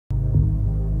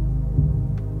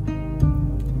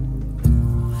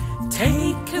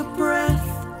Take a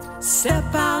breath,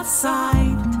 step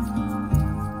outside.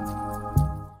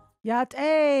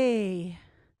 Yat-a,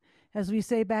 as we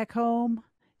say back home.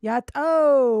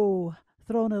 Yat-o,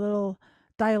 throwing a little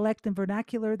dialect and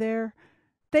vernacular there.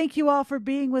 Thank you all for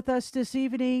being with us this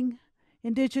evening.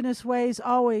 Indigenous Ways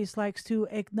always likes to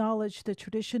acknowledge the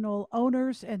traditional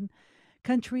owners and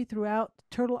country throughout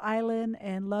Turtle Island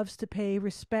and loves to pay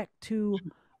respect to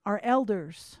our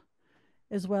elders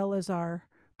as well as our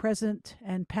present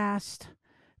and past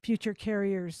future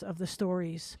carriers of the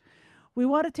stories. We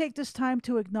want to take this time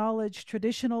to acknowledge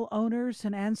traditional owners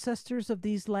and ancestors of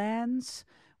these lands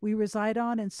we reside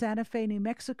on in Santa Fe, New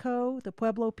Mexico, the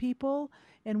Pueblo people,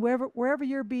 and wherever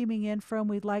you're beaming in from,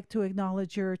 we'd like to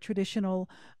acknowledge your traditional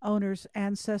owners,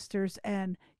 ancestors,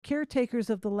 and caretakers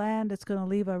of the land. It's going to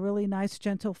leave a really nice,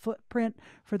 gentle footprint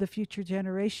for the future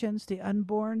generations, the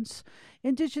unborns.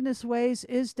 Indigenous Ways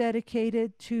is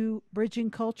dedicated to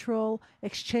bridging cultural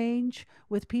exchange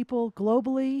with people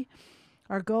globally.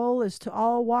 Our goal is to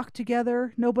all walk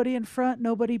together, nobody in front,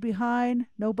 nobody behind,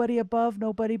 nobody above,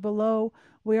 nobody below.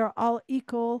 We are all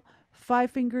equal,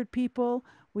 five-fingered people.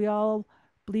 We all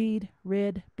bleed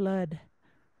red blood,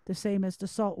 the same as the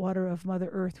salt water of Mother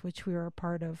Earth, which we are a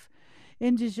part of.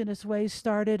 Indigenous Ways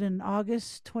started in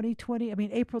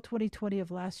April 2020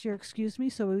 of last year, excuse me,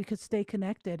 so we could stay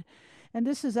connected. And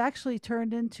this has actually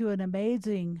turned into an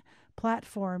amazing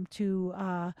platform to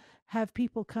have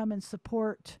people come and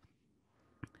support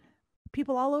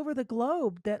people all over the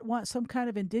globe that want some kind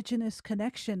of indigenous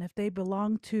connection if they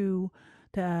belong to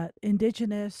the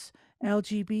indigenous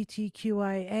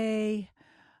LGBTQIA,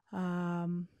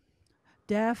 um,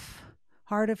 deaf,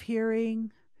 hard of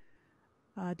hearing,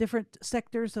 different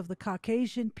sectors of the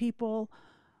Caucasian people,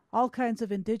 all kinds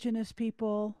of indigenous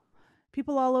people.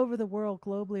 People all over the world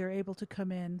globally are able to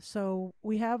come in. So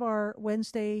we have our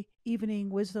Wednesday evening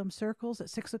wisdom circles at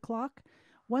 6 o'clock.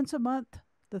 Once a month,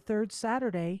 the third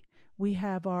Saturday, we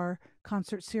have our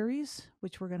concert series,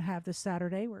 which we're going to have this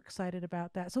Saturday. We're excited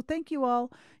about that. So thank you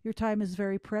all. Your time is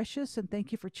very precious, and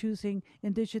thank you for choosing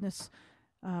Indigenous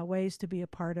Ways to be a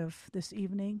part of this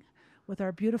evening with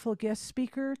our beautiful guest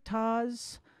speaker,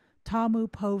 Tauz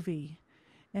TamuPovi.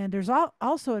 And there's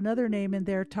also another name in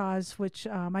there, Taz, which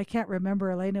I can't remember.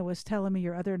 Elena was telling me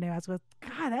your other name. I was like,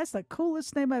 God, that's the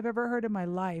coolest name I've ever heard in my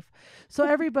life. So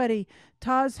everybody,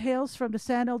 Taz hails from the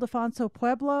San Ildefonso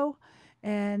Pueblo,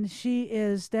 and she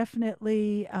is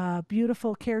definitely a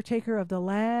beautiful caretaker of the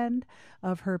land,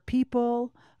 of her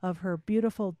people, of her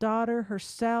beautiful daughter,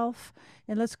 herself.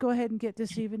 And let's go ahead and get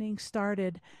this evening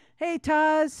started. Hey,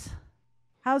 Taz,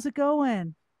 how's it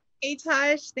going? Hey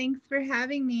Tosh, thanks for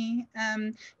having me.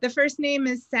 The first name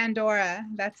is Sandora.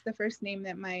 That's the first name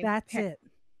that my That's parents,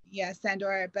 it. yeah,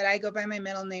 Sandora, but I go by my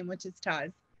middle name, which is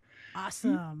Taz.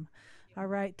 Awesome. All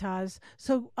right, Taz.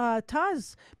 So,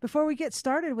 Taz, before we get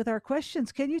started with our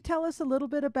questions, can you tell us a little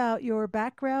bit about your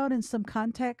background and some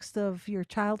context of your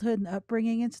childhood and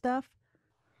upbringing and stuff?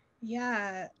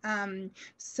 Yeah,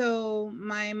 so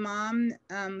my mom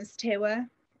was Tewa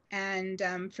and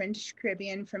French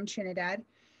Caribbean from Trinidad.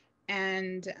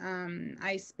 And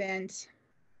I spent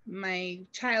my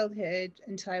childhood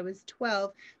until I was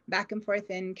 12 back and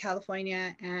forth in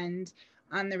California and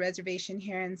on the reservation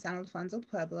here in San Alfonso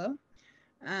Pueblo.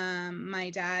 My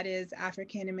dad is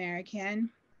African American,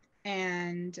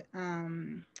 and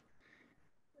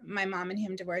my mom and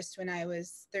him divorced when I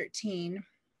was 13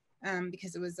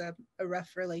 because it was a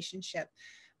rough relationship.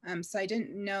 So I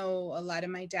didn't know a lot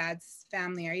of my dad's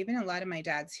family or even a lot of my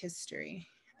dad's history.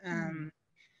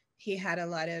 He had a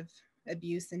lot of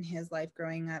abuse in his life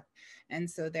growing up. And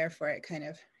so therefore it kind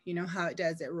of, you know how it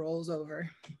does, it rolls over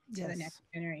to the next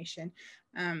generation.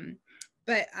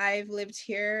 But I've lived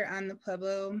here on the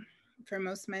Pueblo for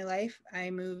most of my life.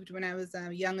 I moved when I was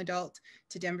a young adult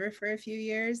to Denver for a few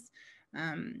years.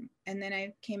 And then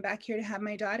I came back here to have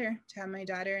my daughter,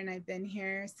 and I've been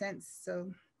here since,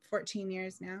 so 14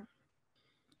 years now.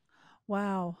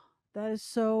 Wow, that is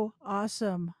so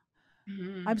awesome.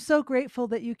 Mhm. I'm so grateful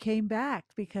that you came back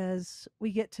because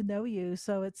we get to know you.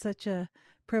 So it's such a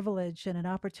privilege and an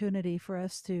opportunity for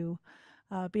us to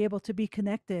be able to be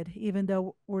connected, even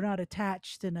though we're not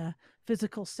attached in a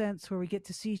physical sense where we get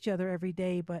to see each other every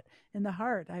day. But in the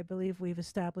heart, I believe we've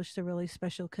established a really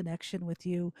special connection with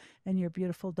you and your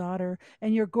beautiful daughter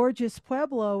and your gorgeous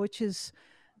Pueblo, which is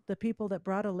the people that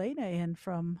brought Elena in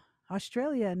from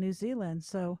Australia and New Zealand.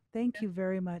 So thank you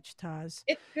very much, Taz.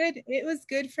 It's good. It was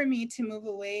good for me to move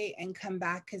away and come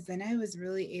back because then I was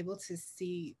really able to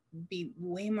be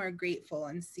way more grateful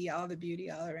and see all the beauty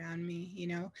all around me, you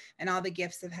know, and all the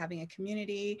gifts of having a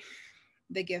community,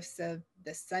 the gifts of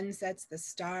the sunsets, the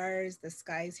stars, the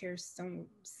skies here,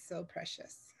 so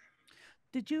precious.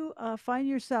 Did you find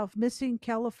yourself missing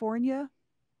California?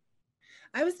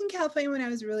 I was in California when I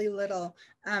was really little.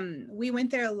 We went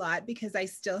there a lot because I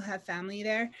still have family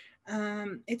there.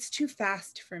 It's too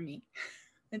fast for me.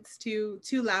 It's too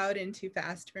loud and too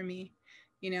fast for me.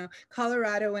 You know,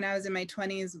 Colorado when I was in my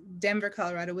 20s, Denver,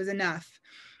 Colorado was enough.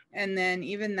 And then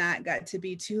even that got to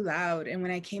be too loud. And when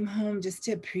I came home just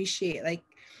to appreciate, like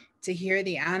to hear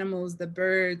the animals, the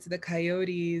birds, the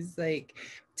coyotes, like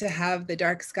to have the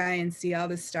dark sky and see all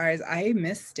the stars, I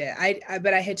missed it.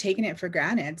 But I had taken it for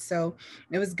granted. So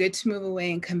it was good to move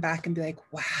away and come back and be like,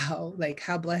 wow, like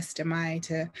how blessed am I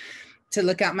to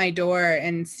look out my door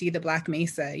and see the Black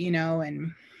Mesa, you know,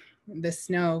 and the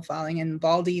snow falling and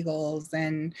bald eagles.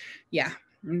 And yeah,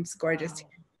 it's gorgeous. Wow.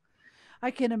 I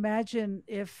can imagine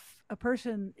if a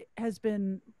person has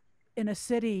been in a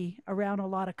city around a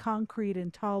lot of concrete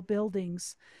and tall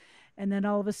buildings, and then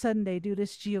all of a sudden they do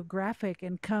this geographic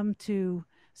and come to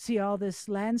see all this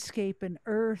landscape and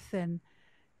earth and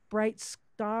bright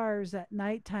stars at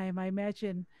nighttime. I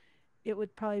imagine it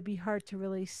would probably be hard to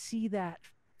really see that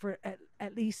for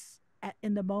at least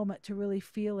in the moment to really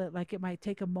feel it. Like it might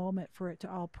take a moment for it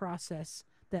to all process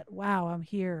that, wow, I'm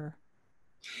here.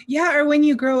 Yeah, or when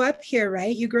you grow up here,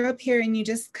 right? You grow up here and you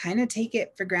just kind of take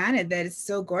it for granted that it's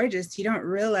so gorgeous. You don't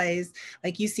realize,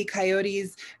 like you see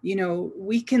coyotes, you know,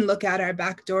 we can look out our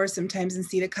back door sometimes and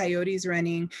see the coyotes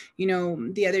running. You know,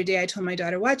 the other day I told my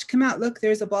daughter, watch, come out, look,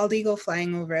 there's a bald eagle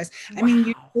flying over us. I mean,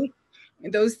 you Wow.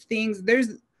 take those things, there's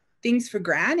things for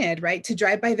granted, right? To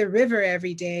drive by the river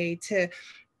every day, to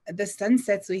the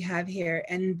sunsets we have here.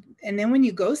 And then when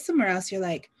you go somewhere else, you're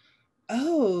like,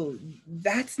 oh,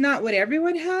 that's not what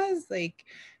everyone has. Like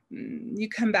you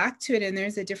come back to it and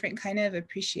there's a different kind of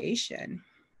appreciation,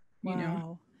 you know?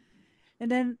 Wow.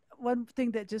 And then one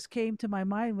thing that just came to my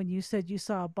mind when you said you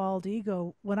saw a bald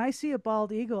eagle, when I see a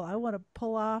bald eagle, I want to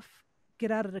pull off, get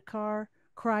out of the car,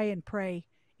 cry and pray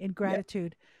in Yeah.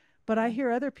 gratitude. But I hear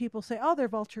other people say, oh, they're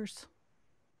vultures.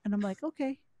 And I'm like,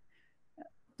 okay,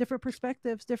 different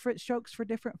perspectives, different strokes for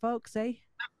different folks, eh?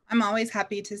 I'm always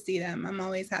happy to see them. I'm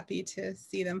always happy to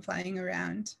see them flying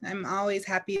around. I'm always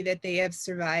happy that they have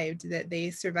survived, that they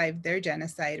survived their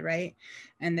genocide, right?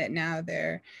 And that now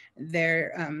they're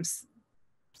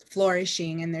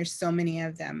flourishing and there's so many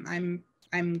of them.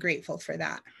 I'm grateful for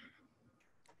that.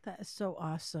 That is so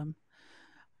awesome.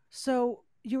 So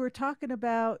you were talking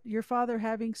about your father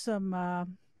having some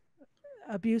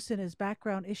abuse in his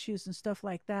background issues and stuff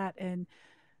like that. And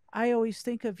I always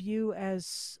think of you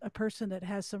as a person that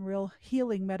has some real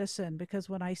healing medicine because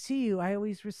when I see you, I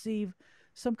always receive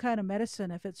some kind of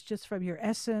medicine. If it's just from your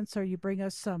essence or you bring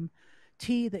us some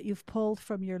tea that you've pulled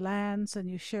from your lands and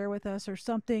you share with us or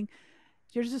something,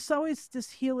 there's just always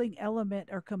this healing element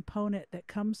or component that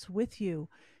comes with you.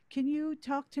 Can you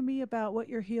talk to me about what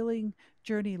your healing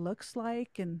journey looks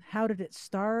like and how did it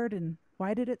start and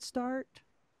why did it start?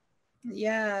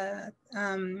 Yeah.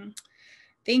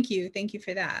 Thank you. Thank you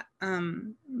for that.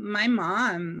 My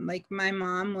mom, like my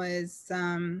mom was,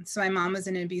 so my mom was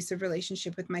in an abusive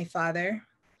relationship with my father.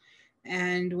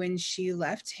 And when she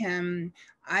left him,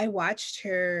 I watched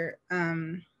her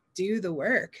do the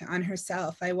work on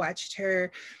herself. I watched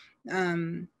her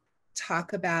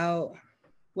talk about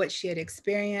what she had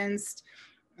experienced.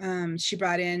 She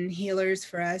brought in healers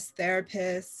for us,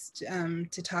 therapists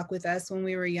to talk with us when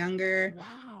we were younger.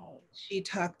 Wow. She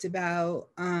talked about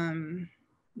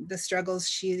the struggles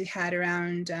she had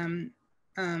around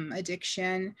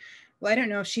addiction. Well, I don't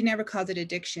know if she never called it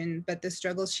addiction, but the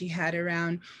struggles she had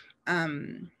around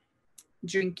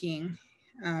drinking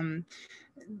um,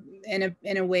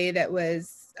 in a way that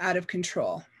was out of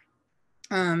control.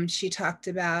 She talked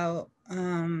about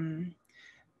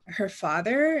her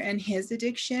father and his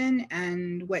addiction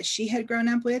and what she had grown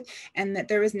up with, and that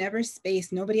there was never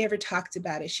space. Nobody ever talked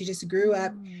about it. She just grew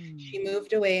up, Mm. she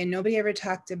moved away, and nobody ever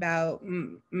talked about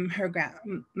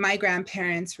my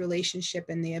grandparents' relationship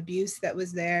and the abuse that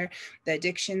was there, the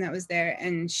addiction that was there.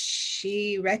 And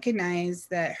she recognized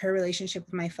that her relationship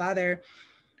with my father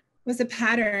was a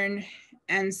pattern.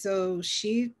 And so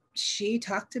she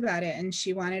talked about it, and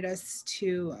she wanted us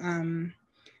to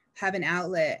have an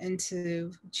outlet and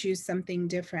to choose something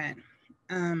different.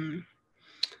 Um,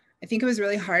 I think it was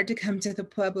really hard to come to the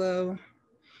Pueblo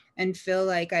and feel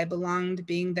like I belonged,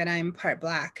 being that I'm part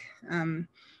Black.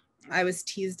 I was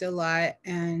teased a lot,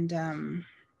 and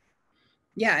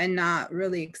yeah, and not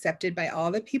really accepted by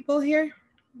all the people here,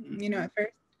 you know, Mhm. at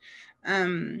first.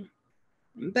 Um,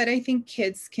 but I think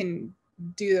kids can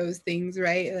do those things,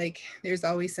 right? Like there's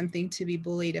always something to be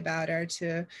bullied about or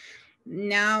to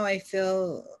now I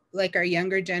feel like our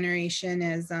younger generation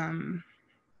is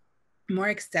more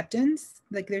acceptance.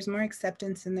 Like there's more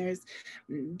acceptance, and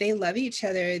they love each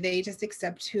other. They just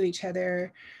accept who each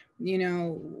other, you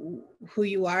know, who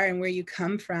you are and where you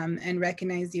come from, and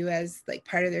recognize you as like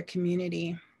part of their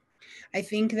community. I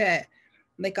think that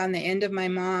like on the end of my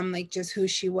mom, like just who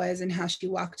she was and how she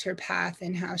walked her path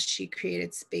and how she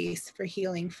created space for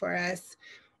healing for us.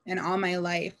 And all my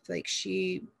life, like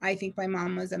I think my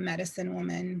mom was a medicine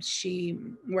woman. She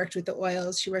worked with the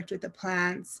oils, she worked with the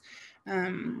plants.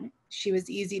 She was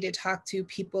easy to talk to.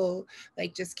 People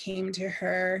like just came to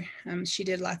her. She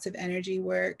did lots of energy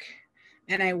work,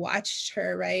 and I watched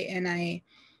her, right? And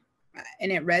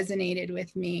it resonated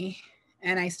with me,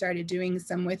 and I started doing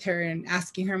some with her and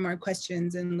asking her more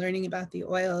questions and learning about the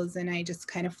oils, and I just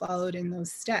kind of followed in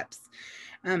those steps.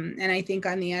 And I think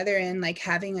on the other end, like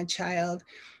having a child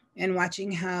and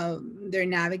watching how they're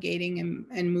navigating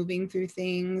and moving through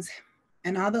things,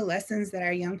 and all the lessons that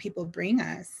our young people bring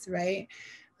us, right?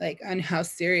 Like on how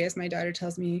serious. My daughter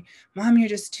tells me, Mom, you're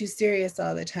just too serious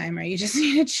all the time, or you just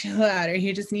need to chill out, or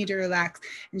you just need to relax.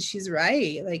 And she's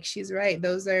right. Like she's right.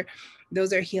 Those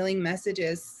are healing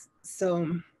messages.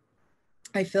 So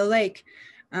I feel like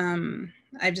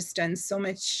I've just done so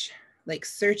much like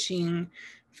searching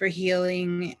for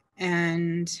healing,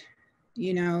 and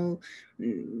you know,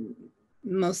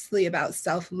 mostly about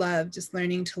self-love, just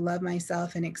learning to love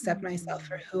myself and accept myself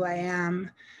for who I am.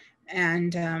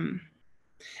 And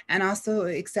also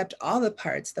accept all the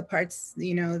parts,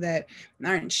 you know, that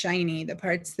aren't shiny, the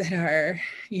parts that are,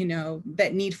 you know,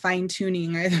 that need fine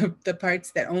tuning, or the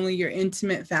parts that only your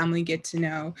intimate family get to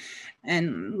know,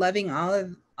 and loving all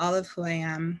of who I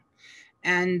am.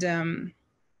 And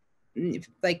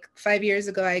like 5 years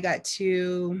ago, I got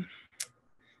to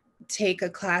take a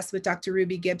class with Dr.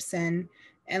 Ruby Gibson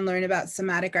and learn about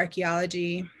somatic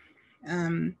archaeology.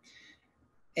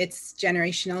 It's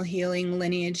generational healing,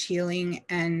 lineage healing.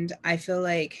 And I feel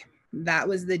like that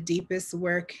was the deepest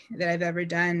work that I've ever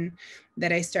done,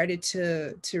 that I started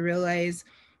to realize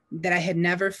that I had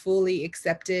never fully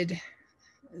accepted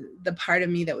the part of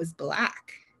me that was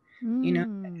Black. You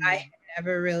know, I had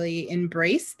never really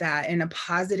embraced that in a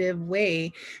positive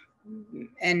way.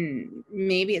 And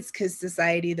maybe it's because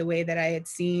society, the way that I had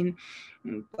seen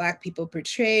Black people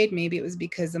portrayed, maybe it was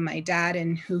because of my dad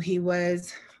and who he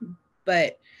was.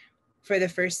 But for the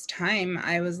first time,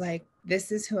 I was like,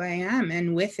 this is who I am.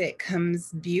 And with it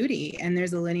comes beauty. And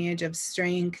there's a lineage of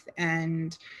strength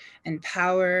and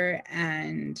power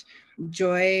and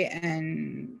joy,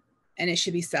 and it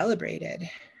should be celebrated,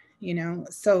 you know?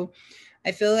 So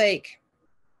I feel like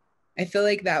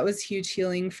that was huge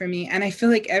healing for me. And I feel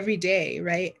like every day,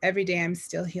 right? Every day I'm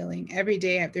still healing. Every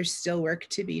day there's still work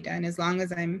to be done. As long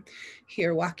as I'm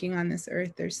here walking on this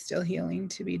earth, there's still healing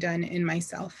to be done in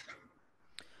myself.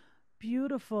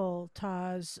 Beautiful,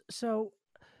 Taz. So,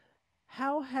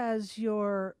 how has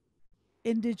your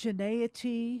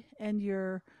indigeneity and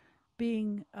your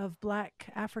being of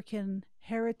Black African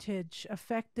heritage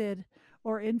affected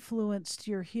or influenced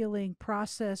your healing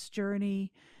process,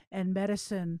 journey, and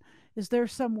medicine? Is there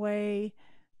some way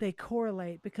they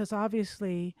correlate? Because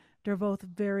obviously, they're both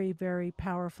very, very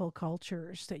powerful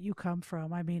cultures that you come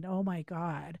from. I mean, oh my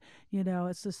God,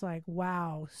 it's just like,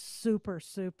 wow, super,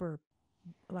 super.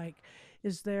 Like,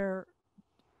 is there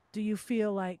do you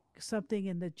feel like something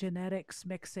in the genetics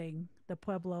mixing the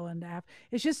Pueblo and the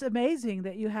it's just amazing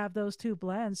that you have those two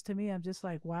blends. To me, I'm just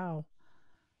like, wow.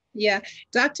 Yeah,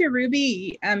 Dr.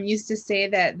 Ruby used to say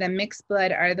that the mixed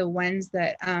blood are the ones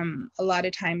that a lot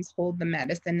of times hold the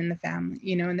medicine in the family,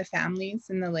 you know, in the families,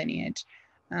 in the lineage.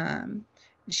 Um,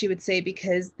 she would say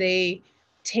because they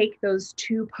take those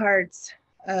two parts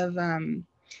of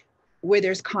where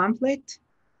there's conflict,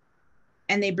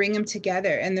 and they bring them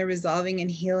together, and they're resolving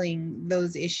and healing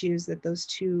those issues that those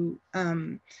two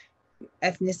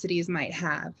ethnicities might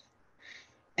have.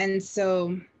 And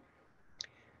so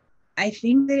I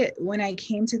think that when I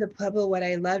came to the Pueblo, what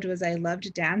I loved was I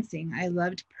loved dancing. I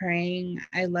loved praying.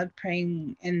 I loved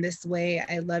praying in this way.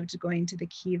 I loved going to the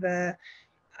kiva.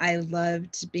 I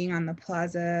loved being on the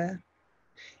plaza.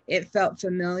 It felt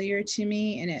familiar to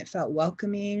me, and it felt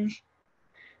welcoming.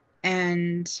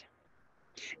 And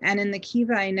in the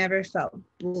kiva, I never felt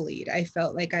bullied. I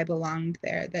felt like I belonged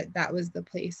there, that was the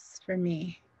place for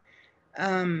me.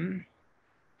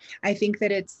 I think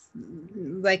that it's,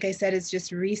 like I said, it's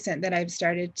just recent that I've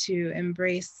started to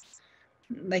embrace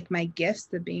like my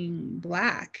gifts of being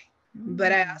Black.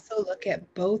 But I also look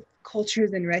at both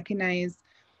cultures and recognize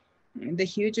the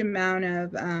huge amount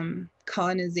of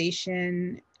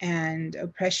colonization and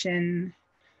oppression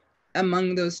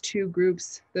among those two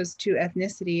groups, those two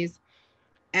ethnicities.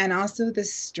 and also the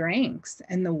strengths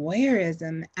and the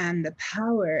warrior-ism and the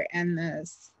power and the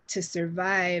to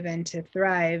survive and to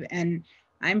thrive. And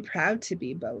I'm proud to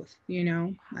be both, you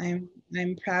know.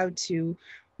 I'm proud to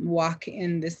walk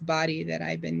in this body that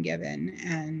I've been given,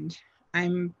 and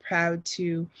I'm proud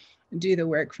to do the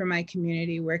work for my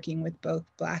community, working with both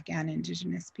Black and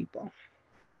Indigenous people.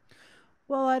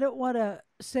 Well, I don't want to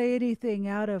say anything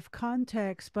out of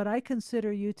context, but I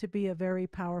consider you to be a very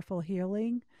powerful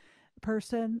healing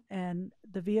person, and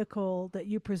the vehicle that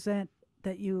you present,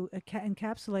 that you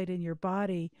encapsulate in your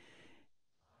body,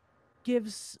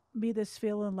 gives me this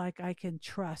feeling like I can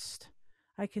trust.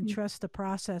 I can trust the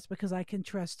process because I can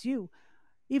trust you,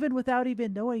 even without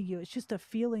even knowing you. It's just a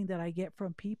feeling that I get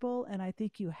from people, and I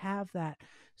think you have that.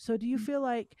 So, do you feel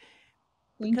like,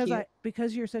 Thank you.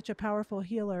 because you're such a powerful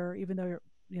healer, even though you're,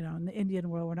 in the Indian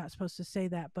world we're not supposed to say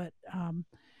that, but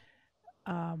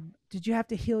did you have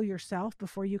to heal yourself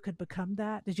before you could become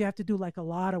that? Did you have to do like a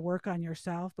lot of work on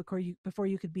yourself before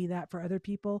you could be that for other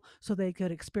people, so they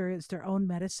could experience their own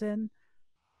medicine?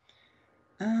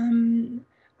 Um,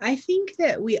 I think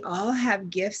that we all have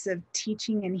gifts of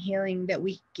teaching and healing that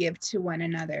we give to one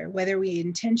another, whether we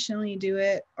intentionally do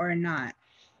it or not.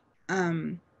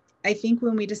 Um, I think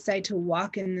when we decide to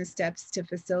walk in the steps to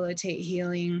facilitate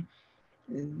healing,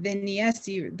 then yes,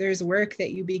 there's work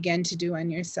that you begin to do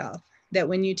on yourself. That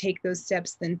when you take those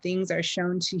steps, then things are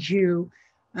shown to you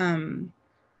um,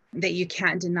 that you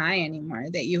can't deny anymore,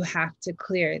 that you have to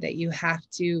clear, that you have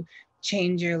to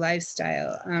change your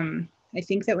lifestyle. I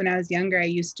think that when I was younger, I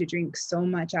used to drink so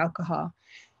much alcohol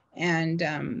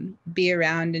and be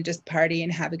around and just party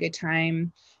and have a good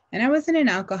time. And I wasn't an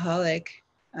alcoholic,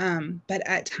 but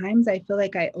at times I feel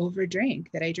like I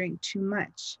overdrank, that I drank too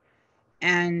much.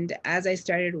 And as I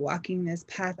started walking this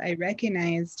path, I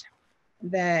recognized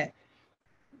that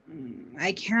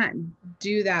I can't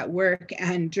do that work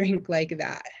and drink like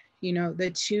that. You know, the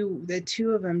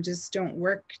two of them just don't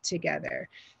work together.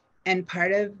 And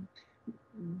part of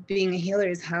being a healer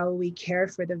is how we care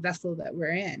for the vessel that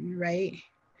we're in, right?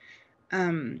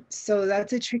 So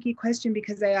that's a tricky question,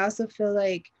 because I also feel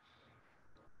like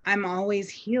I'm always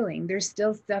healing. There's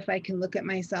still stuff I can look at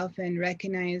myself and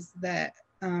recognize that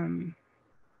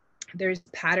there's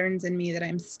patterns in me that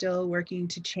I'm still working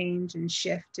to change and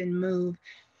shift and move.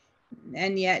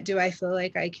 And yet, do I feel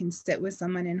like I can sit with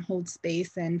someone and hold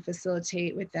space and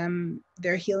facilitate with them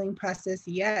their healing process?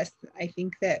 Yes. I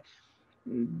think that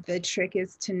the trick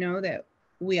is to know that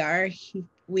we are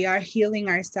healing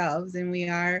ourselves, and we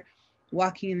are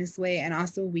walking in this way, and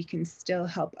also we can still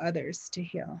help others to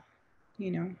heal,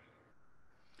 you know.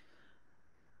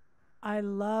 I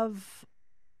love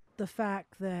the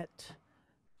fact that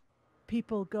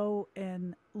people go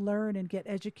and learn and get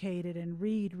educated and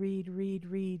read.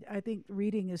 I think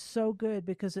reading is so good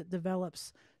because it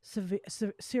develops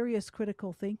serious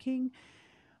critical thinking.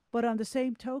 But on the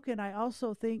same token, I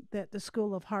also think that the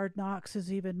school of hard knocks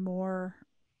is even more,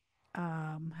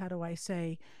 how do I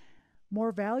say,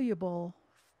 more valuable,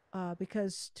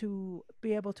 because to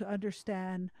be able to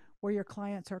understand where your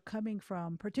clients are coming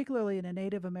from, particularly in a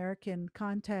Native American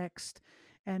context,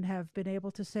 and have been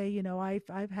able to say,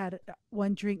 I've had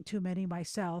one drink too many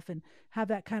myself, and have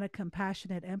that kind of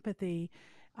compassionate empathy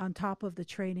on top of the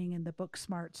training and the book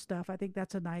smart stuff. I think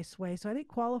that's a nice way. So I think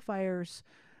qualifiers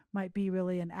might be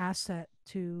really an asset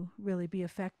to really be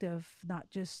effective, not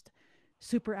just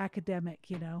super academic.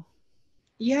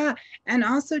 Yeah, and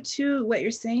also too, what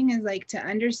you're saying is like to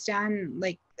understand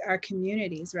like our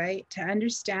communities, right? To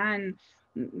understand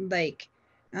like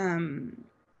um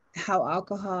how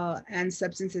alcohol and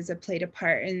substances have played a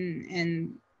part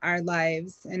in our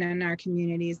lives and in our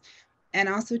communities, and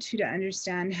also to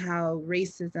understand how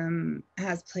racism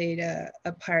has played a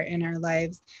part in our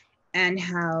lives, and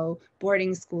how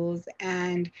boarding schools,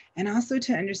 and also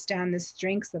to understand the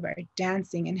strengths of our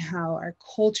dancing and how our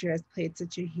culture has played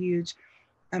such a huge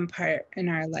part in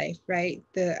our life, right?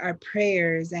 Our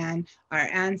prayers and our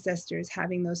ancestors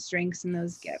having those strengths and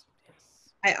those gifts. Yes,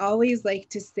 yes. I always like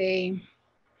to say,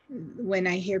 when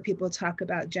I hear people talk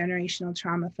about generational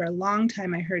trauma, for a long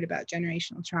time I heard about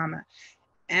generational trauma.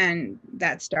 And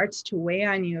that starts to weigh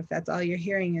on you if that's all you're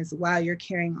hearing is, wow, you're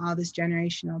carrying all this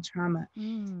generational trauma.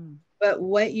 Mm. But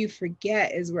what you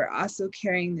forget is we're also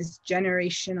carrying this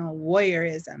generational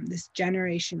warriorism, this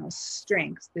generational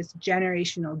strength, this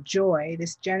generational joy,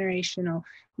 this generational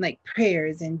like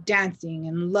prayers and dancing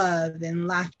and love and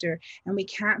laughter. And we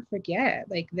can't forget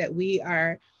like that we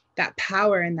are that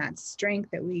power and that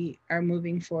strength that we are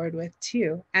moving forward with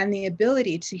too. And the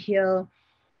ability to heal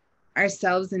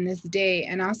ourselves in this day,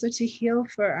 and also to heal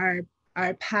for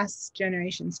our past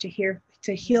generations, to heal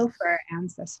Yes. for our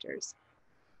ancestors.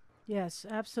 Yes,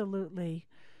 absolutely.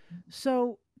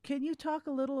 So, can you talk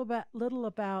a little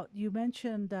about you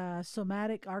mentioned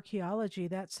somatic archaeology?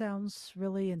 That sounds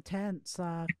really intense.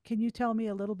 Can you tell me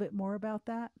a little bit more about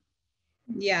that?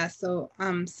 Yeah, so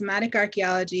somatic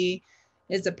archaeology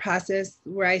is a process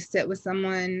where I sit with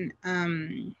someone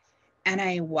and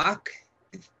I walk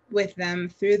with them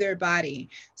through their body.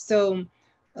 So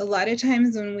a lot of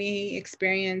times when we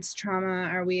experience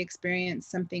trauma or we experience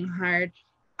something hard,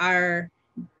 our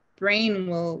brain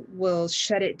will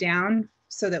shut it down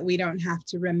so that we don't have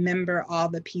to remember all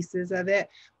the pieces of it,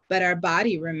 but our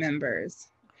body remembers.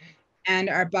 And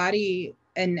our body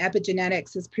and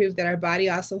epigenetics has proved that our body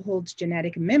also holds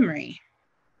genetic memory.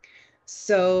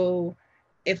 So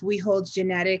if we hold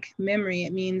genetic memory,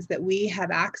 it means that we have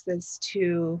access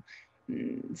to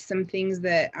some things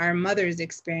that our mothers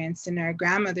experienced and our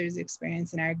grandmothers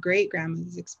experienced and our great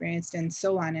grandmothers experienced, and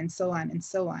so on and so on and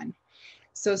so on.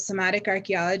 So somatic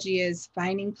archaeology is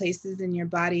finding places in your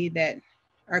body that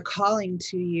are calling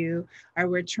to you, or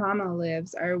where trauma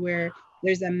lives, or where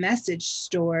there's a message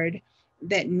stored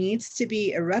that needs to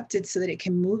be erupted so that it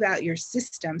can move out your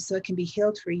system, so it can be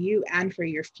healed for you and for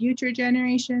your future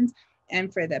generations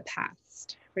and for the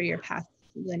past, for your past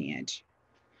lineage.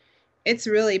 It's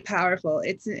really powerful.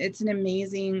 It's an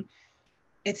amazing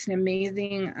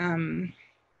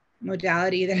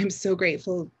modality that I'm so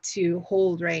grateful to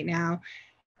hold right now.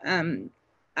 um,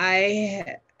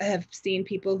 I have seen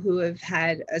people who have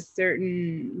had a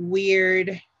certain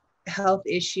weird health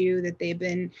issue that they've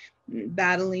been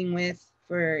battling with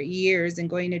for years and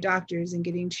going to doctors and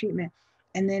getting treatment,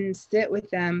 and then sit with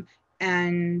them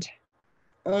and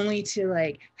only to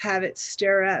like have it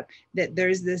stir up that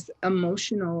there's this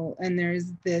emotional and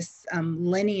there's this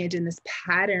lineage and this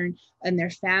pattern in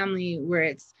their family where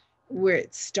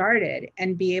it started,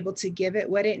 and be able to give it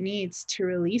what it needs to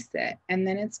release it, and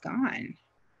then it's gone.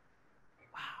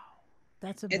 Wow,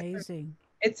 that's it's amazing.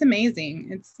 it's amazing.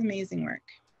 It's amazing work.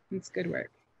 It's good work.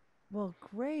 Well,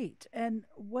 great. And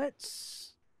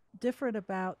what's different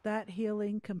about that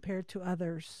healing compared to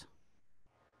others?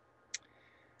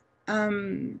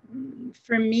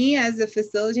 For me as a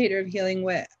facilitator of healing,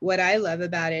 what I love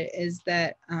about it is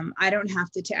that I don't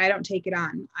have to I don't take it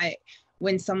on. I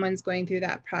When someone's going through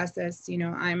that process,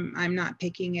 I'm not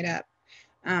picking it up.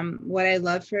 What I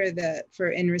love for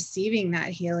in receiving that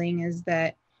healing is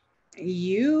that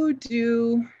you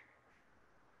do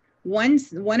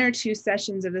one or two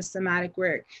sessions of the somatic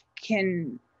work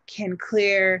can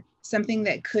clear something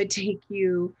that could take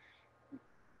you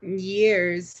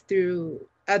years through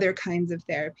other kinds of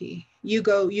therapy. You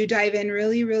dive in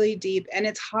really, really deep, and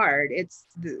it's hard.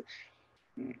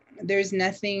 There's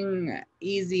nothing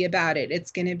easy about it.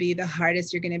 It's going to be the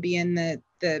hardest. You're going to be in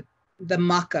the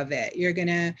muck of it. You're going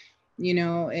to,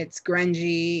 it's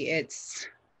grungy, it's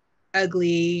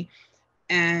ugly,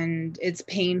 and it's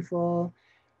painful.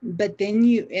 But then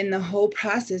in the whole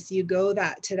process, you go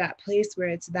to that place where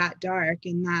it's that dark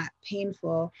and that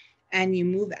painful, and you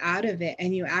move out of it,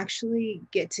 and you actually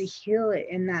get to heal it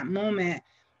in that moment.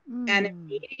 And Mm.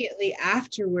 immediately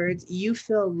afterwards, you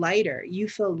feel lighter. You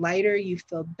feel lighter. You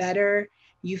feel better.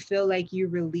 You feel like you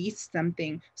released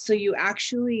something. So you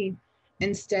actually,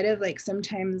 instead of like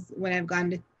sometimes when I've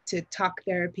gone to talk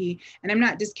therapy, and I'm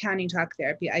not discounting talk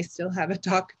therapy, I still have a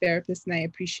talk therapist and I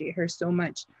appreciate her so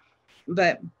much.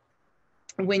 But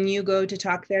when you go to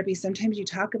talk therapy, sometimes you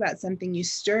talk about something, you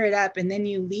stir it up, and then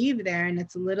you leave there, and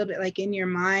it's a little bit like in your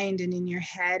mind and in your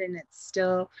head, and it's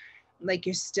still like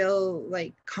you're still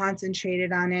like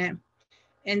concentrated on it.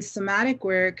 In somatic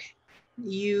work,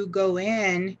 you go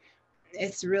in,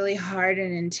 it's really hard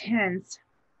and intense.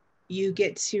 You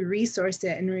get to resource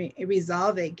it and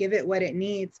resolve it, give it what it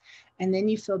needs, and then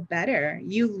you feel better.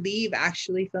 You leave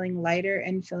actually feeling lighter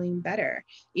and feeling better,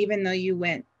 even though you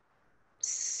went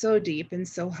so deep and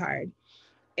so hard.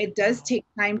 It does Wow. take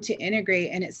time to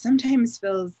integrate, and it sometimes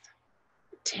feels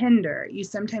tender. You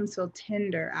sometimes feel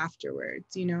tender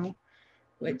afterwards,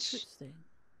 which, Interesting.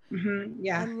 I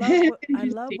yeah. love what I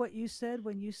love Interesting. what you said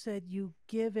when you said you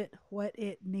give it what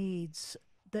it needs.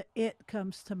 The it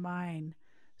comes to mind.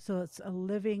 So it's a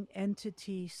living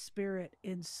entity spirit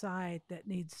inside that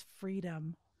needs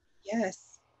freedom. Yes,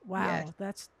 yes, Wow,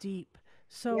 that's deep.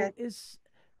 So yes. is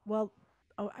well,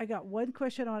 oh, I got one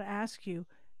question I want to ask you.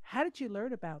 How did you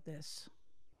learn about this?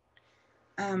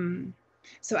 Um,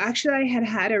 so actually, I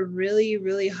had a really,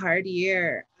 really hard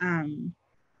year.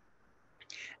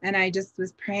 And I just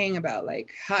was praying about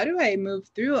like, how do I move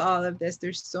through all of this?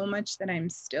 There's so much that I'm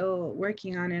still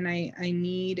working on, and I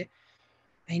need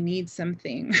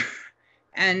something.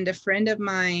 And a friend of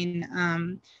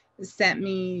mine sent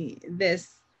me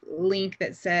this link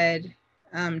that said,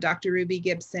 Dr. Ruby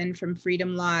Gibson from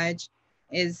Freedom Lodge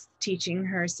is teaching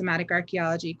her Somatic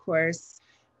Archaeology course,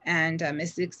 and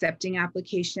is accepting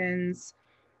applications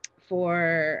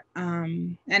for,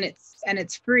 and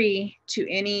it's free to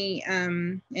any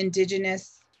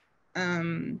Indigenous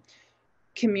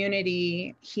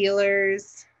community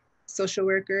healers, social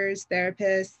workers,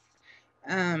 therapists.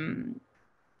 And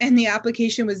the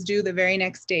application was due the very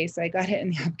next day. So I got it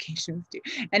and the application was due.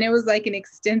 And it was like an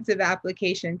extensive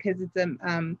application because it's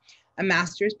a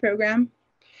master's program.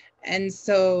 And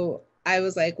so I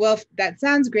was like, well, that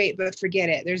sounds great, but forget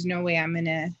it. There's no way I'm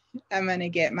gonna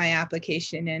get my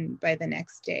application in by the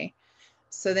next day.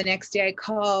 So the next day I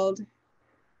called,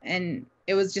 and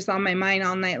it was just on my mind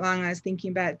all night long. I was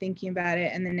thinking about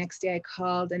it. And the next day I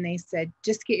called and they said,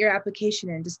 just get your application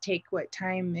in, just take what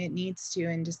time it needs to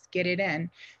and just get it in,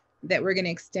 that we're going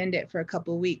to extend it for a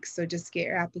couple of weeks. So just get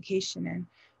your application in.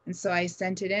 And so I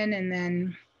sent it in, and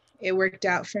then it worked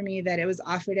out for me that it was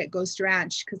offered at Ghost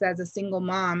Ranch, because as a single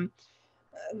mom,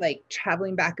 like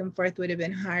traveling back and forth would have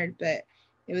been hard, but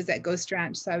it was at Ghost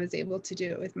Ranch. So I was able to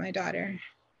do it with my daughter.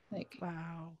 Like,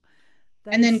 Wow.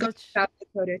 That and is then go to such South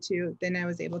Dakota too. Then I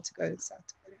was able to go to South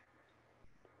Dakota.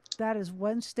 that is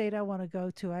one state I want to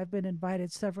go to. I've been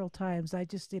invited several times. I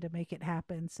just need to make it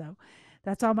happen. So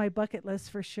that's on my bucket list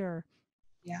for sure.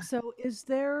 Yeah. So is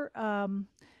there an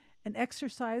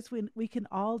exercise we can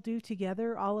all do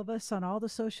together, all of us on all the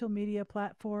social media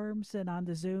platforms and on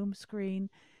the Zoom screen,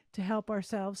 to help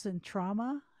ourselves in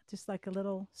trauma? Just like a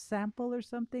little sample or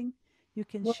something you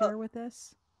can Well, share with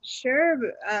us? sure.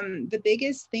 The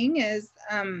biggest thing is,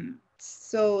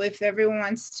 so if everyone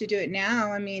wants to do it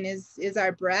now, I mean, is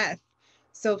our breath.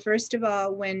 So first of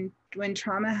all, when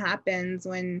trauma happens,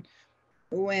 when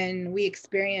we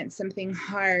experience something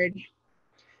hard,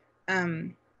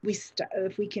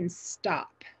 if we can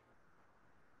stop,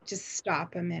 just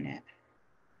stop a minute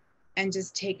and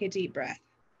just take a deep breath.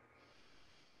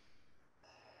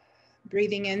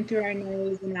 Breathing in through our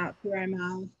nose and out through our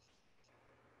mouth.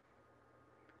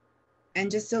 And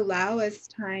just allow us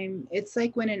time. It's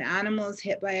like when an animal is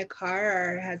hit by a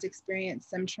car or has experienced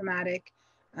some traumatic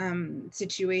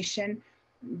situation,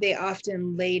 they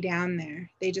often lay down there.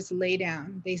 They just lay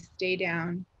down, they stay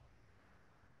down.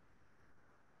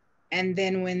 And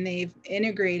then when they've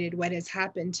integrated what has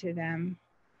happened to them,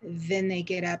 then they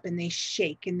get up and they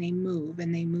shake and they move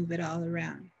it all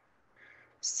around.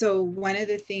 So one of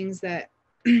the things that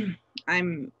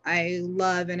I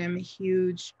love and I'm a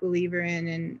huge believer in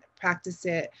and practice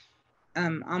it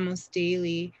almost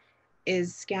daily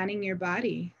is scanning your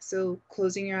body. So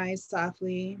closing your eyes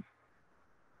softly,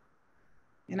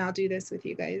 and I'll do this with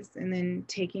you guys, and then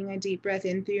taking a deep breath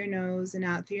in through your nose and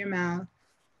out through your mouth.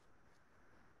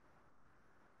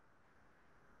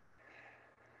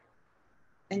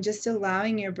 And just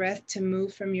allowing your breath to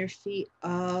move from your feet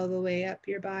all the way up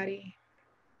your body.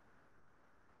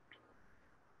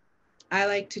 I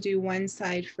like to do one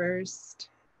side first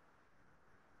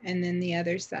and then the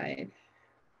other side.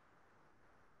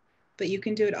 But you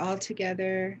can do it all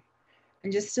together,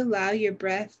 and just allow your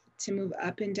breath to move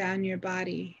up and down your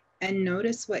body and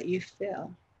notice what you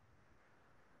feel.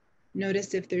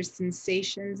 Notice if there's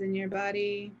sensations in your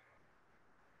body,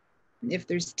 if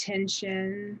there's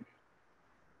tension.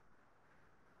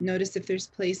 Notice if there's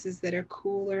places that are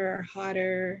cooler or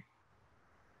hotter.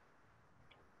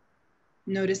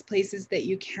 Notice places that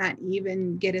you can't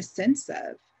even get a sense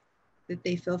of, that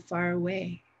they feel far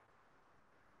away.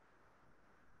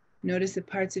 Notice if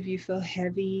parts of you feel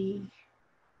heavy.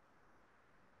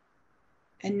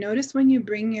 And notice when you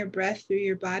bring your breath through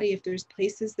your body, if there's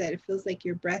places that it feels like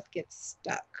your breath gets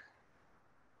stuck.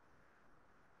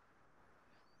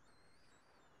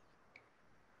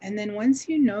 And then once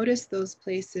you notice those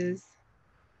places,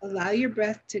 allow your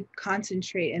breath to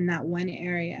concentrate in that one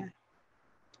area.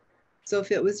 So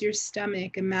if it was your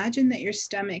stomach, imagine that your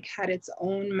stomach had its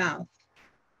own mouth.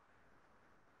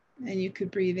 And you could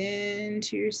breathe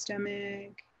into your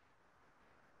stomach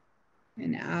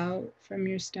and out from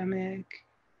your stomach.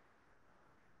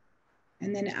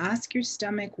 And then ask your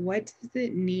stomach, what does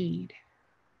it need?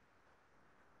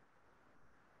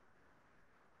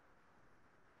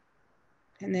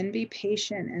 And then be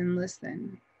patient and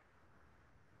listen.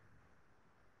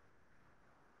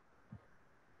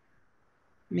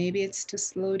 Maybe it's to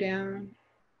slow down.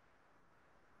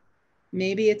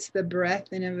 Maybe it's the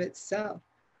breath in of itself,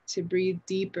 to breathe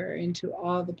deeper into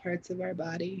all the parts of our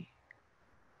body.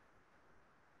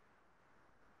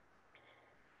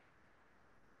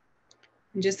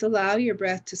 And just allow your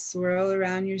breath to swirl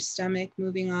around your stomach,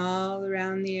 moving all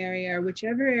around the area, or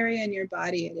whichever area in your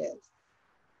body it is.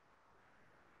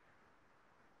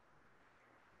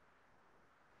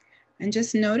 And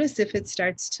just notice if it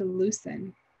starts to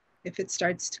loosen, if it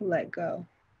starts to let go,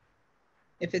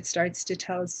 if it starts to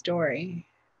tell a story.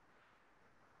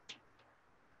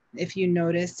 If you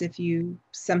notice,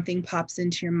 something pops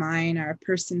into your mind, or a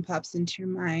person pops into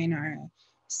your mind, or a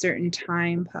certain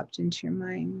time popped into your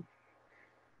mind,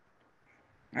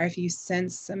 or if you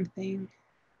sense something,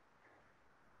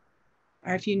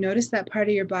 or if you notice that part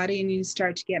of your body and you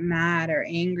start to get mad or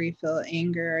angry, feel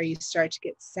anger, or you start to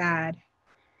get sad,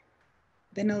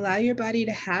 then allow your body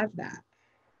to have that.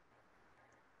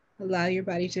 Allow your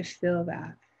body to feel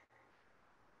that.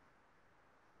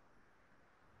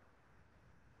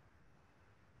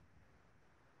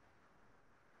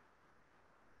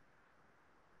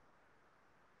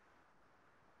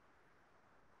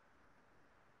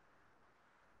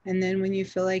 And then when you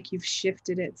feel like you've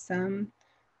shifted it some,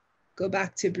 go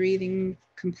back to breathing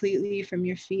completely from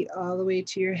your feet all the way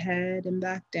to your head and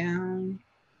back down.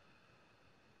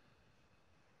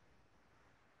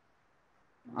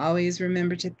 Always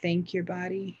remember to thank your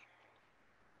body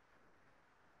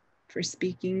for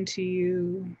speaking to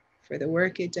you, for the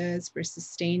work it does, for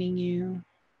sustaining you.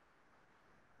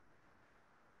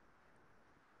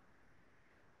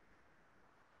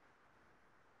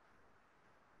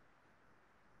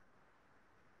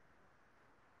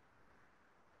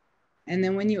 And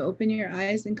then when you open your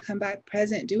eyes and come back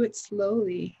present, do it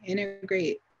slowly.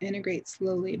 Integrate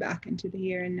slowly back into the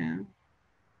here and now.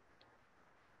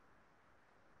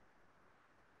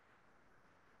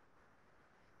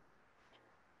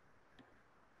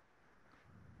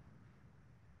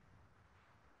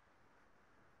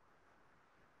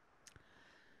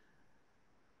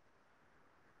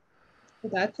 So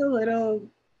that's a little,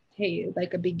 hey,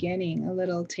 like a beginning, a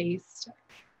little taste.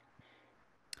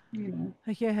 You know.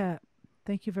 Yeah,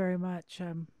 thank you very much.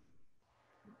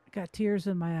 Got tears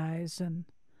in my eyes, and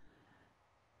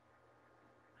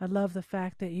I love the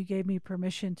fact that you gave me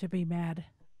permission to be mad.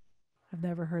 I've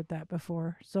never heard that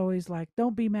before. It's always like,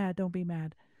 don't be mad, don't be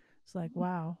mad. It's like,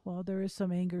 wow, well, there is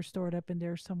some anger stored up in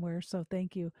there somewhere. So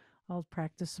thank you. I'll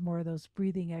practice some more of those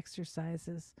breathing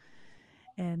exercises.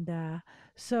 And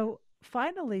so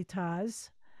finally, Taz,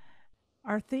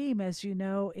 our theme, as you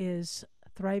know, is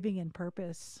thriving in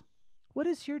purpose. What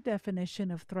is your definition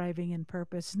of thriving in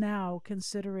purpose now,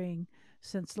 considering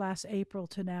since last April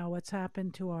to now what's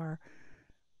happened to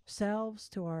ourselves,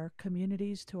 to our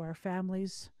communities, to our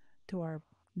families, to our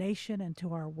nation, and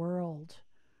to our world?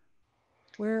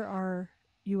 Where are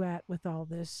you at with all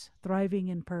this thriving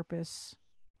in purpose?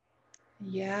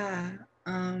 Yeah.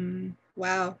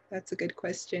 Wow, that's a good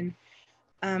question.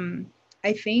 Um,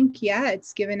 I think, yeah,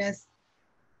 it's given us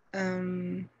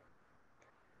a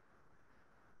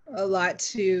lot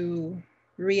to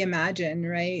reimagine,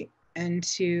 right? And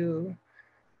to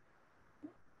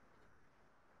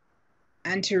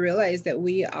realize that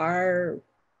we are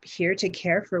here to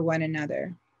care for one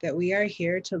another, that we are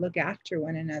here to look after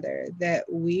one another,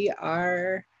 that we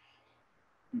are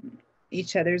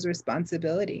each other's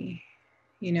responsibility,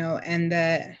 and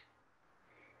that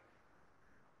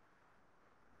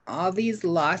all these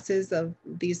losses of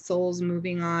these souls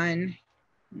moving on,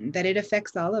 that it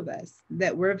affects all of us,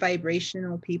 that we're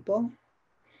vibrational people.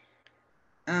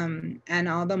 And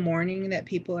all the mourning that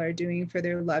people are doing for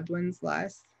their loved ones'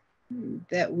 loss,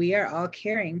 that we are all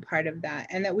carrying part of that,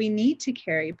 and that we need to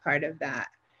carry part of that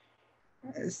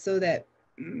so that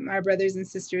our brothers and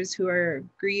sisters who are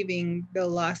grieving the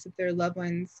loss of their loved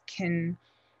ones can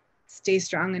stay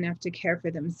strong enough to care for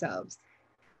themselves.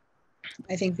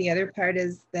 I think the other part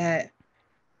is that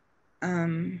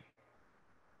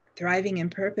thriving in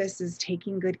purpose is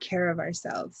taking good care of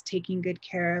ourselves, taking good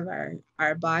care of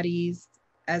our bodies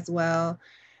as well,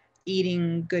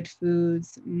 eating good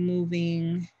foods,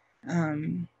 moving,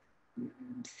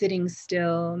 sitting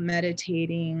still,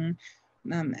 meditating,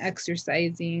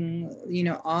 exercising,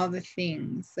 all the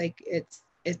things. Like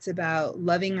it's about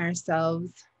loving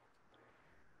ourselves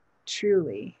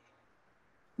truly,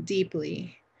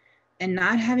 deeply, and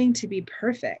not having to be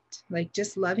perfect, like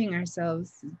just loving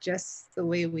ourselves just the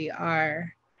way we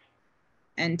are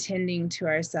and tending to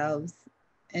ourselves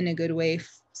in a good way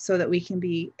so that we can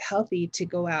be healthy to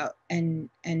go out and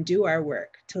do our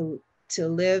work, to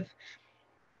live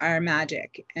our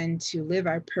magic and to live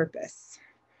our purpose.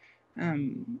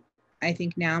 I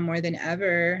think now more than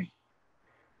ever,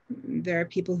 there are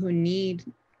people who need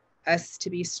us to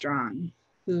be strong,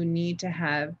 who need to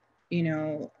have,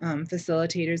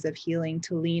 facilitators of healing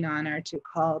to lean on or to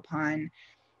call upon.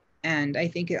 And I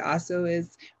think it also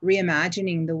is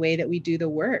reimagining the way that we do the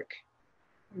work,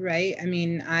 right? I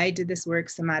mean, I did this work,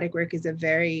 somatic work is a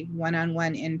very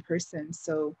one-on-one in person.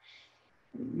 So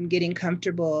getting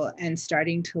comfortable and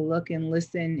starting to look and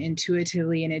listen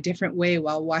intuitively in a different way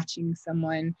while watching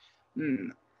someone mm,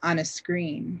 on a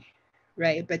screen,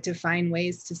 right? But to find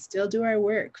ways to still do our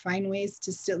work, find ways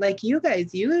to still, like you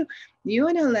guys, you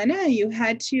and Elena, you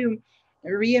had to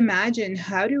reimagine,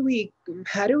 how do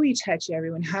we touch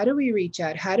everyone, how do we reach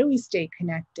out, how do we stay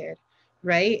connected,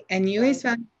 right? And you guys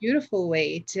found a beautiful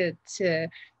way to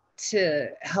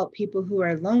help people who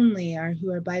are lonely or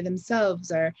who are by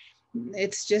themselves, or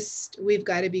it's just, we've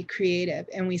got to be creative,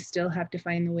 and we still have to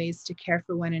find the ways to care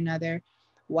for one another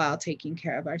while taking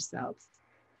care of ourselves.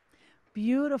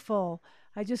 Beautiful.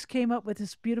 I just came up with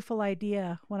this beautiful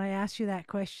idea when I asked you that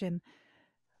question.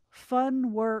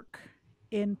 Fun work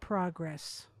in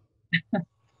progress.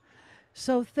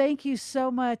 So thank you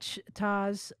so much,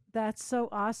 Taz. That's so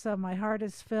awesome. My heart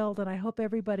is filled, and I hope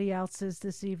everybody else is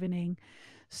this evening.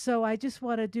 So I just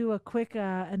want to do a quick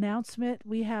announcement.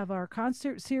 We have our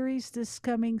concert series this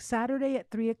coming Saturday at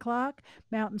 3 o'clock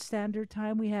Mountain Standard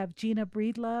Time. We have Gina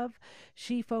Breedlove.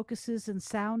 She focuses in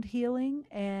sound healing,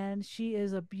 and she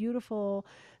is a beautiful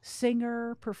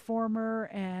singer, performer,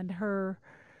 and her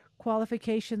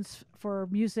qualifications for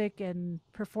music and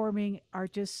performing are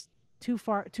just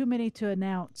too many to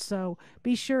announce. So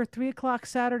be sure 3 o'clock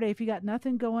Saturday. If you got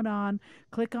nothing going on,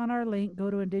 click on our link, go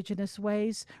to Indigenous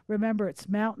Ways. Remember, it's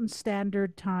Mountain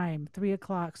Standard Time, 3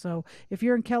 o'clock. So if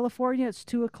you're in California, it's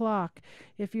 2 o'clock.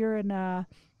 If you're in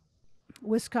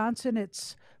Wisconsin,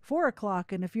 it's 4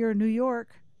 o'clock, and if you're in New York,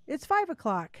 it's 5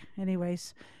 o'clock.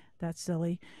 Anyways, that's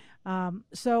silly.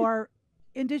 So our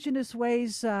Indigenous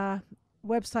Ways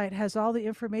website has all the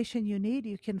information you need.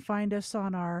 You can find us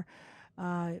on our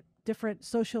uh, different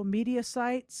social media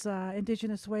sites.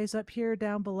 Indigenous Ways up here,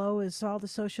 down below is all the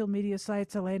social media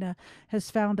sites Elena has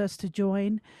found us to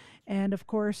join. And of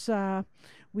course,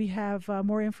 we have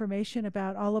more information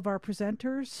about all of our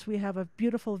presenters. We have a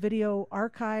beautiful video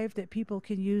archive that people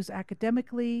can use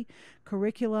academically,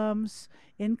 curriculums,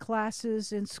 in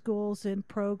classes, in schools, in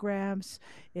programs.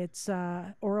 It's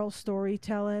oral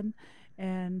storytelling.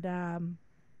 And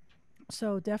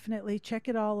so definitely check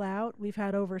it all out. We've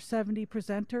had over 70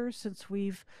 presenters since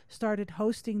we've started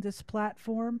hosting this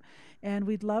platform, and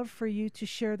we'd love for you to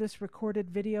share this recorded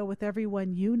video with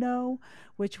everyone you know,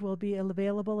 which will be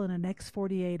available in the next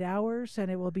 48 hours, and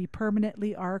it will be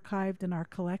permanently archived in our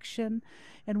collection.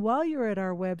 And while you're at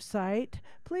our website,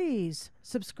 please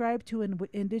subscribe to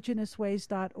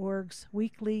IndigenousWays.org's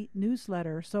weekly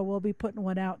newsletter. So we'll be putting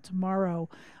one out tomorrow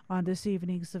on this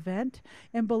evening's event.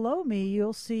 And below me,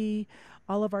 you'll see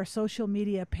all of our social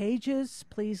media pages.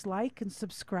 Please like and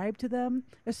subscribe to them,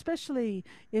 especially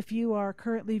if you are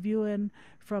currently viewing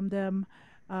from them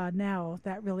now.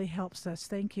 That really helps us.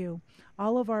 Thank you.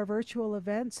 All of our virtual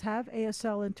events have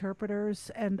ASL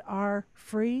interpreters and are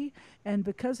free. And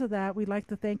because of that, we'd like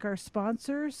to thank our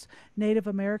sponsors, Native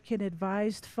American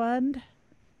Advised Fund,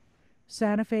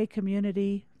 Santa Fe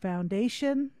Community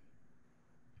Foundation,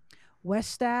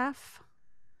 Westaff,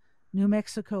 New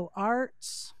Mexico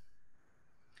Arts,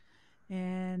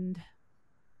 and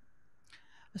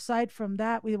aside from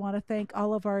that, we want to thank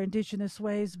all of our Indigenous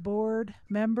Ways board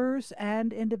members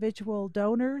and individual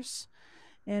donors.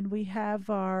 And we have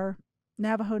our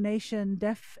Navajo Nation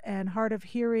Deaf and Hard of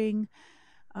Hearing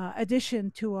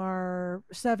addition to our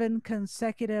 7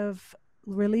 consecutive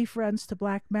relief runs to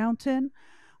Black Mountain.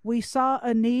 We saw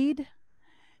a need,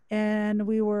 and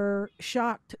we were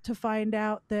shocked to find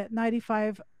out that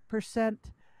 95%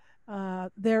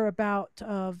 thereabout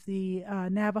of the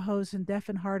Navajos and deaf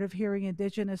and hard of hearing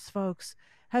indigenous folks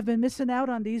have been missing out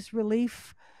on these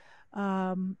relief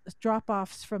drop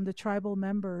offs from the tribal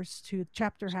members to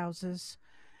chapter houses.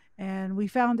 And we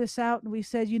found this out, and we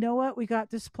said, you know what, we got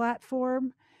this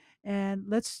platform, and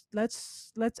let's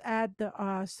add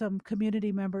some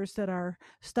community members that are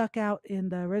stuck out in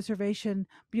the reservation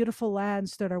beautiful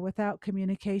lands that are without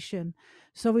communication.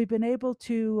 So we've been able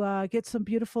to get some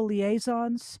beautiful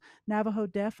liaisons, Navajo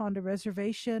Deaf, on the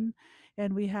reservation.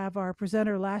 And we have our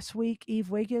presenter last week,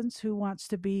 Eve Wiggins, who wants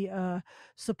to be a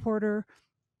supporter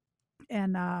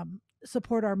and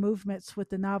support our movements with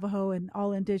the Navajo and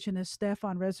all indigenous deaf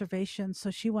on reservations.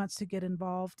 So she wants to get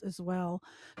involved as well.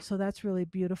 So that's really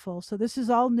beautiful. So this is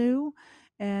all new,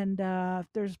 and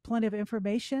there's plenty of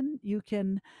information. You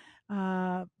can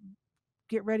uh,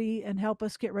 get ready and help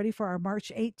us get ready for our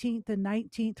March 18th and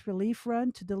 19th relief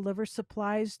run to deliver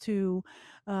supplies to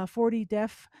 40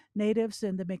 deaf natives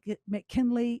in the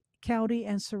McKinley County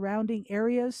and surrounding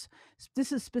areas.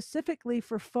 This is specifically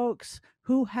for folks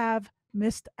who have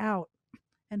missed out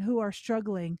and who are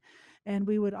struggling. And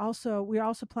we're also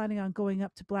planning on going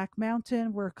up to Black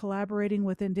Mountain. We're collaborating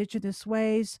with Indigenous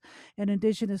Ways, and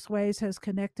Indigenous Ways has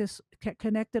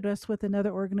connected us with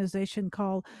another organization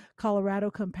called Colorado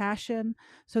Compassion.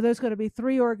 So there's going to be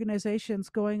 3 organizations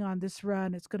going on this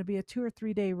run. It's going to be a 2 or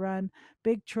 3 day run,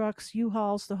 big trucks,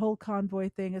 U-Hauls, the whole convoy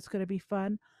thing. It's going to be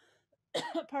fun.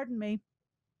 Pardon me.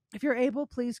 If you're able,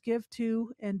 please give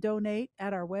to and donate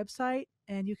at our website.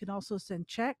 And you can also send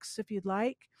checks if you'd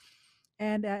like.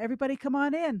 And everybody come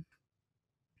on in.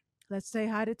 Let's say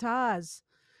hi to Taz.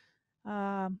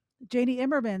 Um, Janie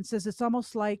Immerman says it's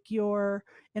almost like you're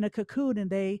in a cocoon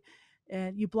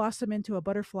and you blossom into a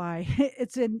butterfly.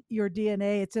 It's in your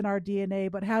DNA, it's in our DNA,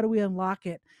 but how do we unlock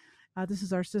it? This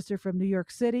is our sister from New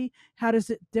York City. How does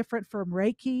it different from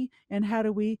Reiki? And how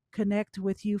do we connect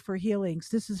with you for healings?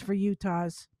 This is for you,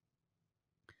 Taz.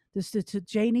 This is to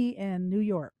Janie in New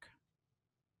York.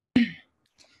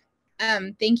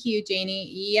 Thank you,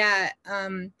 Janie. Yeah,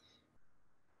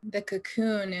 the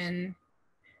cocoon, and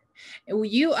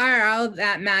you are all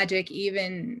that magic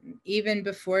even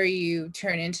before you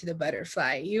turn into the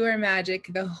butterfly. You are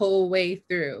magic the whole way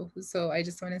through. So I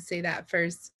just want to say that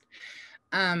first.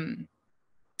 Yeah,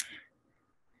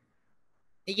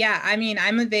 I mean,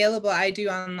 I'm available. I do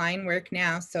online work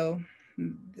now, so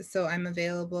I'm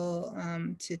available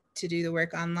to do the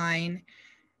work online.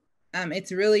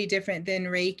 It's really different than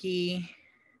Reiki,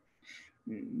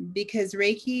 because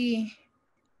Reiki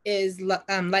is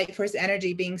light force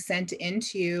energy being sent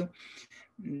into you,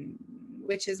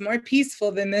 which is more peaceful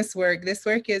than this work. This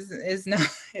work is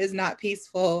not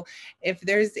peaceful. If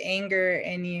there's anger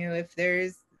in you, if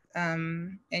there's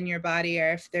in your body,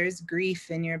 or if there's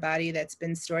grief in your body that's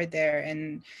been stored there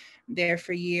and there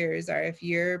for years, or if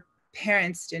your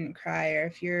parents didn't cry, or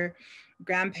if your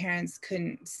grandparents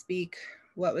couldn't speak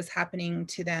what was happening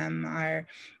to them,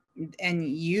 and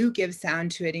you give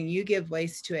sound to it and you give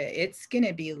voice to it, it's going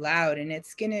to be loud, and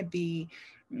it's going to be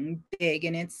big,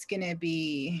 and it's going to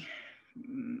be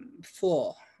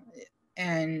full,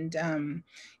 and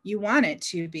you want it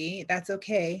to be. That's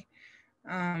okay.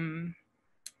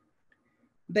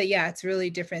 But yeah, it's really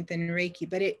different than Reiki,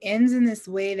 but it ends in this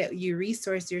way that you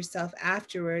resource yourself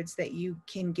afterwards, that you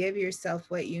can give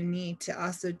yourself what you need to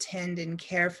also tend and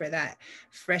care for that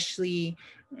freshly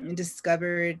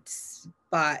discovered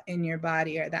spot in your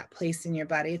body, or that place in your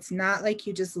body. It's not like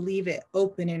you just leave it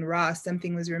open and raw.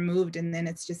 Something was removed and then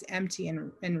it's just empty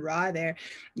and raw there.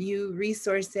 You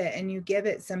resource it and you give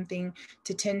it something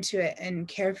to tend to it and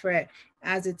care for it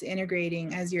as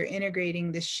you're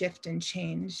integrating this shift and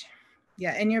change.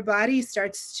 Yeah, and your body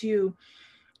starts to,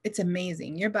 it's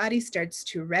amazing. Your body starts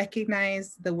to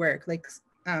recognize the work. Like,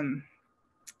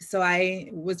 so I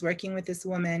was working with this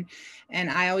woman, and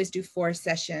I always do 4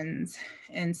 sessions.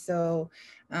 And so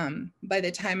by the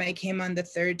time I came on the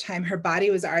 3rd time, her body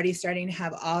was already starting to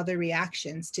have all the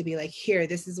reactions to be like, here,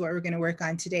 this is what we're going to work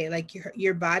on today. Like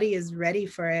your body is ready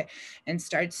for it, and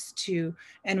starts to,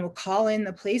 and will call in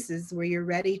the places where you're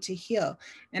ready to heal.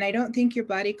 And I don't think your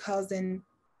body calls in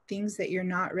things that you're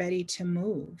not ready to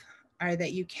move, or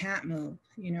that you can't move.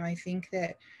 You know, I think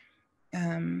that,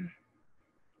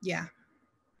 yeah,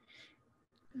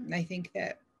 I think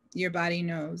that your body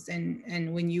knows.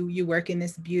 And when you work in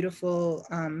this beautiful,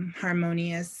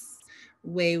 harmonious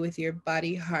way with your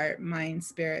body, heart, mind,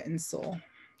 spirit, and soul.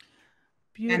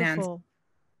 Beautiful.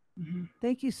 Mm-hmm.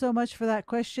 Thank you so much for that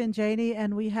question, Janie.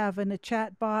 And we have in the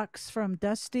chat box from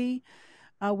Dusty,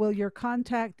 will your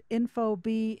contact info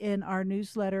be in our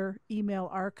newsletter email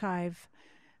archive,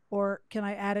 or can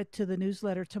I add it to the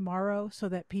newsletter tomorrow so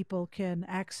that people can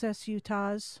access you,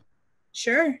 Taz?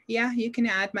 Sure. Yeah, you can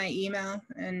add my email,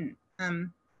 and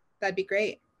that'd be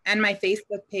great. And my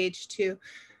Facebook page too.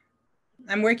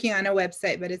 I'm working on a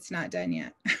website, but it's not done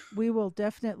yet. We will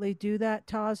definitely do that,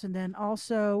 Taz. And then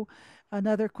also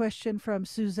another question from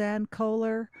Suzanne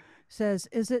Kohler says,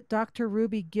 is it Dr.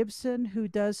 Ruby Gibson who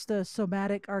does the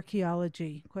Somatic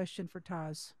Archaeology? Question for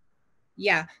Taz.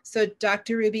 Yeah, so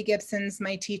Dr. Ruby Gibson's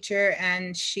my teacher,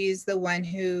 and she's the one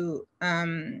who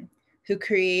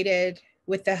created,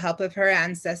 with the help of her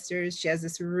ancestors. She has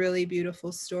this really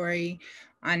beautiful story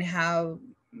on how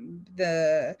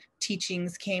the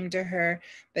teachings came to her,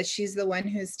 but she's the one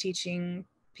who's teaching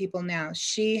people now.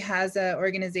 She has an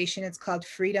organization, it's called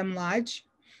Freedom Lodge.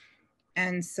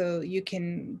 And so you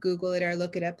can Google it or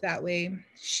look it up that way.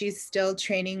 She's still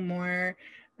training more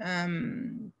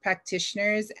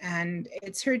practitioners, and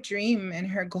it's her dream and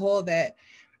her goal that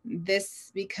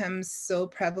this becomes so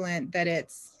prevalent that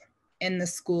it's in the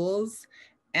schools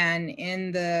and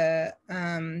in the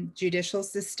judicial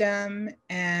system,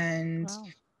 and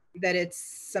that it's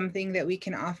something that we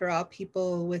can offer all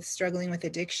people with struggling with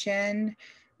addiction,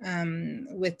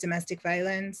 with domestic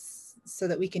violence, so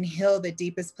that we can heal the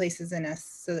deepest places in us,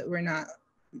 so that we're not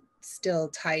still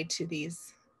tied to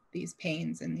these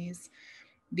pains and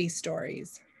these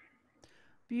stories.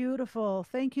 Beautiful.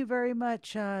 Thank you very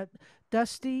much,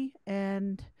 Dusty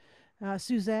and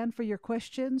Suzanne, for your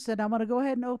questions. And I'm going to go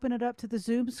ahead and open it up to the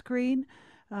Zoom screen.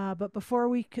 But before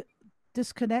we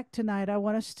disconnect tonight, I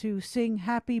want us to sing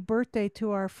happy birthday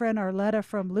to our friend Arletta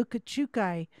from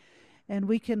Lukachukai. And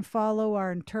we can follow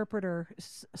our interpreter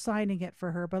signing it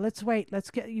for her. But let's wait.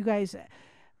 Let's get you guys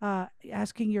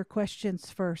asking your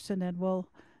questions first, and then we'll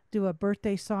do a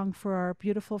birthday song for our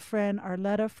beautiful friend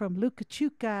Arletta from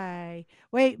Lukachukai.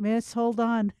 Wait, miss, hold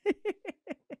on.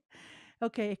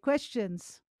 Okay,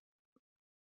 questions.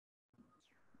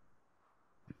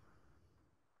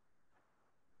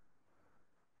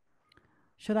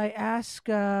 Should I ask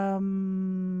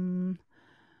who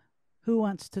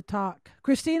wants to talk?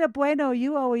 Christina Bueno,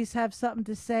 you always have something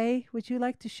to say. Would you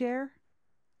like to share?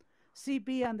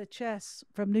 CB on the chess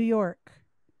from New York.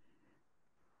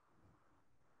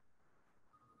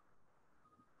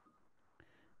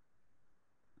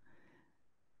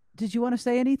 Did you want to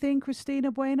say anything,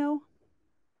 Christina Bueno?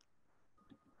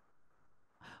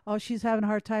 Oh, she's having a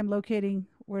hard time locating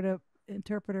where the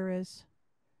interpreter is.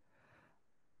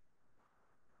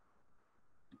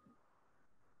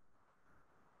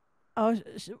 Oh,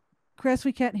 Chris,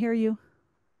 we can't hear you.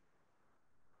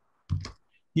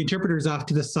 The interpreter's off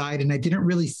to the side, and I didn't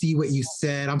really see what you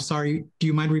said. I'm sorry. Do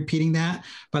you mind repeating that?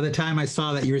 By the time I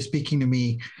saw that you were speaking to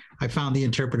me, I found the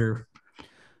interpreter.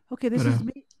 Okay, this is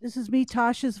me. This is me,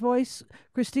 Tasha's voice.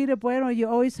 Christina Bueno, you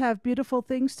always have beautiful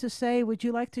things to say. Would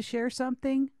you like to share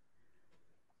something?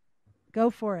 Go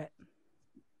for it.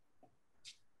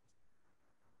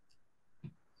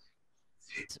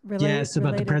 Yes,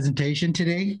 about the presentation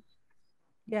today?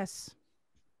 Yes.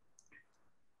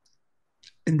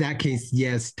 In that case,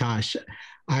 yes, Tosh.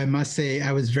 I must say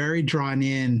I was very drawn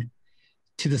in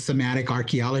to the somatic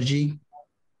archaeology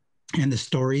and the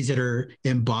stories that are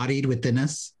embodied within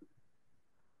us,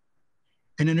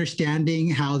 and understanding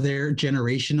how they're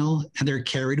generational and they're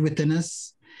carried within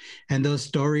us. And those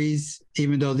stories,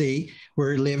 even though they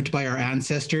were lived by our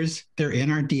ancestors, they're in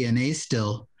our DNA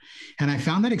still. And I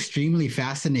found that extremely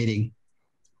fascinating.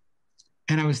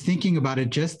 And I was thinking about it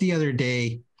just the other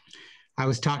day. I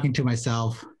was talking to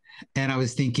myself and I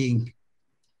was thinking,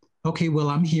 okay, well,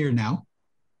 I'm here now.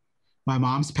 My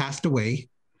mom's passed away,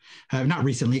 not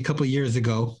recently, a couple of years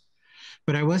ago,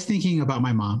 but I was thinking about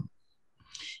my mom,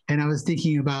 and I was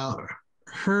thinking about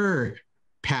her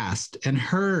past and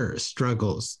her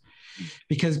struggles,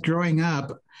 because growing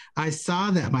up, I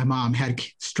saw that my mom had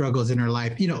struggles in her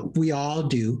life. You know, we all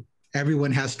do.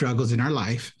 Everyone has struggles in our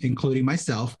life, including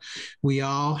myself. We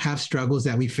all have struggles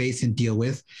that we face and deal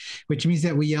with, which means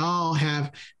that we all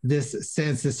have this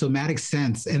sense, this somatic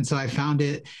sense. And so I found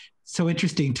it so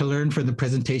interesting to learn from the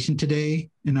presentation today.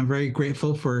 And I'm very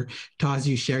grateful for Tauz,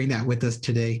 you sharing that with us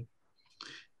today.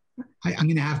 I'm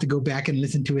going to have to go back and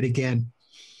listen to it again.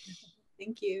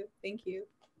 Thank you. Thank you.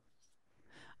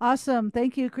 Awesome.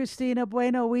 Thank you, Christina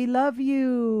Bueno. We love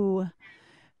you.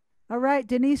 All right,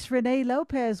 Denise Renee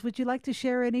Lopez, would you like to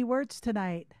share any words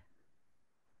tonight?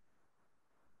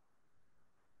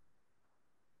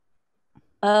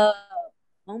 Oh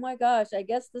my gosh, I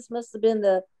guess this must have been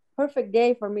the perfect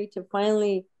day for me to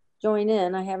finally join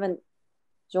in. I haven't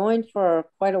joined for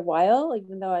quite a while,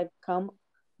 even though I've come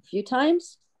a few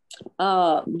times.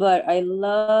 But I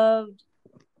loved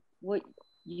what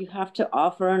you have to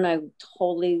offer, and I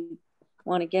totally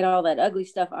want to get all that ugly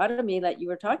stuff out of me that you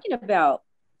were talking about.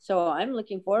 So I'm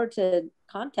looking forward to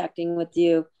contacting with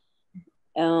you.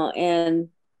 And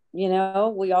you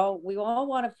know, we all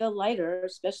want to feel lighter,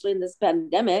 especially in this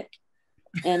pandemic.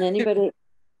 And anybody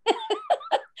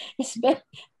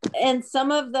and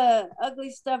some of the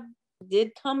ugly stuff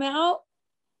did come out,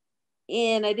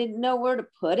 and I didn't know where to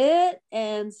put it.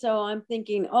 And so I'm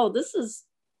thinking, oh,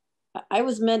 I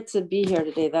was meant to be here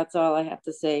today. That's all I have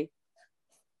to say.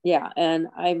 Yeah, and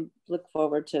I look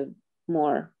forward to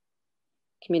more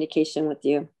communication with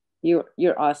you.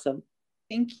 You're awesome.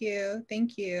 Thank you.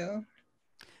 Thank you.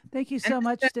 Thank you so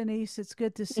much, Denise. It's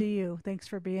good to see you. Thanks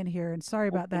for being here. And sorry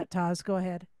about that, Tauz. Go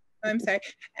ahead. I'm sorry.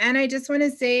 And I just want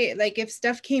to say, like, if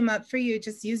stuff came up for you,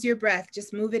 just use your breath.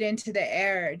 Just move it into the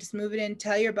air. Just move it in.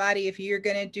 Tell your body, if you're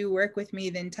going to do work with me,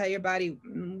 then tell your body,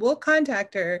 we'll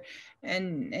contact her,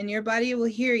 and your body will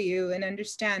hear you and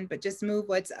understand. But just move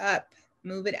what's up.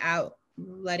 Move it out.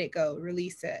 Let it go.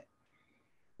 Release it.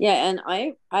 Yeah, and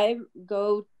I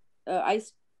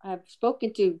have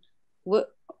spoken to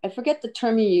I forget the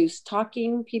term you use,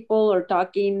 talking people or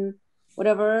talking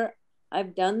whatever.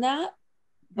 I've done that,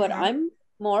 but I'm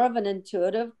more of an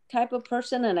intuitive type of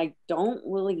person, and I don't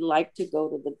really like to go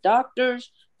to the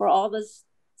doctors for all this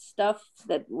stuff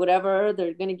that whatever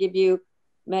they're going to give you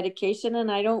medication,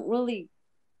 and I don't really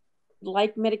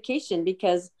like medication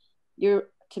because you're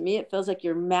to me it feels like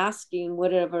you're masking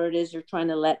whatever it is you're trying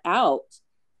to let out,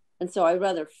 and so I'd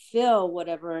rather feel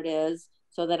whatever it is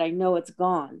so that I know it's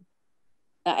gone.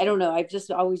 I don't know. I've just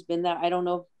always been that. I don't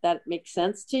know if that makes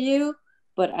sense to you,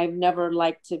 but I've never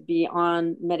liked to be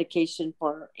on medication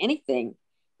for anything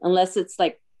unless it's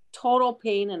like total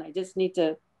pain and I just need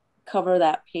to cover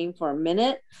that pain for a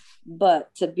minute.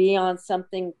 But to be on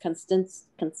something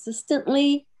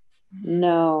consistently,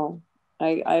 no.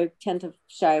 I tend to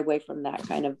shy away from that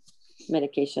kind of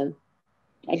medication.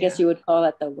 I guess you would call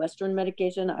that the Western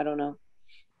medication. I don't know.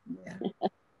 Yeah.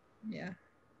 Yeah.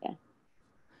 Yeah.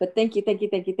 But thank you.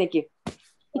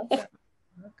 Welcome.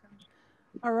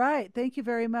 All right. Thank you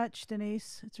very much,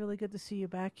 Denise. It's really good to see you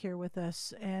back here with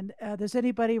us. And does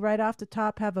anybody right off the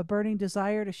top have a burning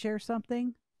desire to share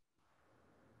something?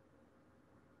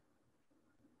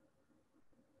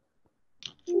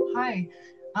 Hi,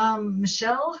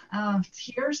 Michelle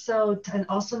here, and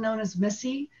also known as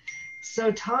Missy.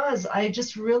 So Tauz, I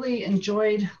just really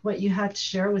enjoyed what you had to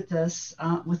share with us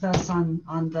on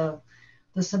the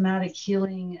somatic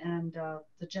healing and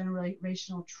the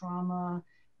generational trauma,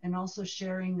 and also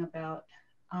sharing about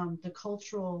the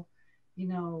cultural,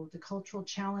 the cultural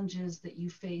challenges that you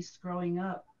faced growing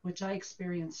up, which I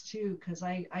experienced too, because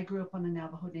I grew up on the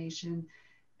Navajo Nation,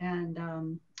 and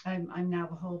I'm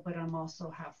Navajo, but I'm also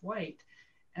half white.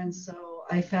 And so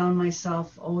I found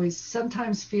myself always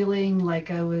sometimes feeling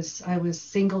like I was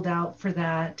singled out for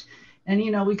that. And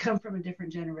we come from a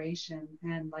different generation,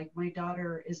 and like my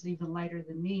daughter is even lighter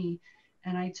than me,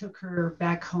 and I took her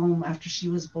back home after she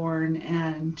was born,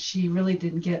 and she really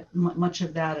didn't get much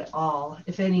of that at all,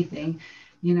 if anything,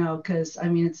 because I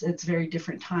mean it's very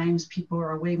different times. People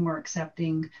are way more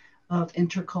accepting of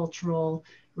intercultural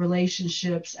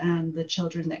relationships and the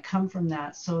children that come from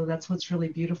that. So that's what's really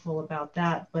beautiful about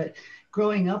that. But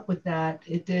growing up with that,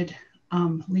 it did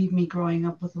leave me growing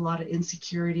up with a lot of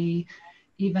insecurity,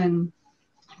 even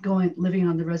living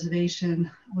on the reservation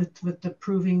with the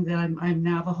proving that I'm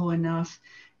Navajo enough,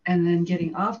 and then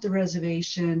getting off the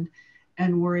reservation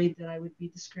and worried that I would be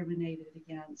discriminated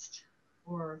against,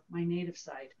 or my native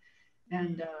side.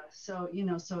 And so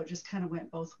it just kind of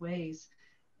went both ways.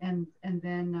 And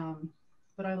then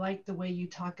but I like the way you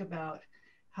talk about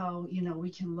how we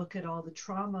can look at all the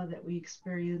trauma that we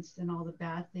experienced and all the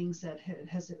bad things that it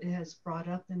has brought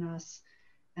up in us,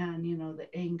 and the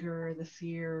anger, the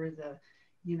fear, the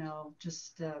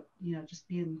just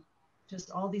being, just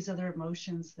all these other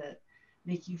emotions that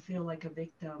make you feel like a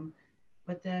victim.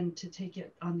 But then to take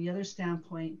it on the other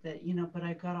standpoint that but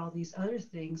I've got all these other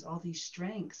things, all these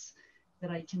strengths that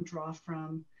I can draw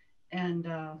from, and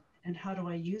how do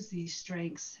I use these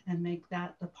strengths and make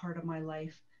that the part of my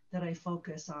life that I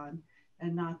focus on,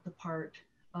 and not the part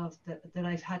of that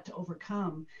I've had to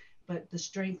overcome, but the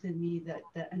strength in me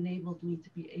that enabled me to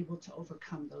be able to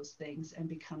overcome those things and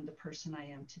become the person I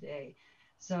am today.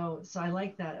 So I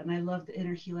like that, and I love the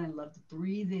inner healing. I love the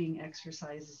breathing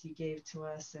exercises you gave to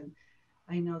us, and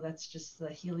I know that's just the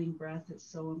healing breath. It's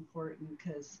so important,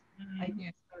 because I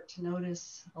start to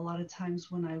notice a lot of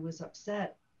times when I was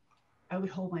upset, I would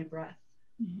hold my breath,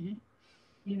 and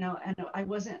I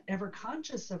wasn't ever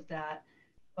conscious of that.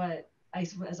 But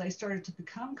as I started to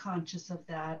become conscious of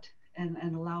that, and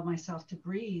allow myself to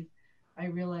breathe, I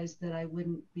realized that I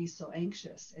wouldn't be so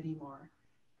anxious anymore.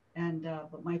 And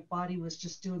but my body was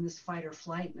just doing this fight or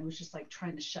flight, and it was just like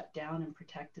trying to shut down and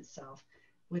protect itself,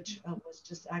 which was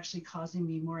just actually causing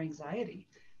me more anxiety.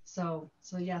 So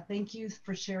yeah, thank you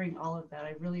for sharing all of that.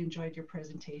 I really enjoyed your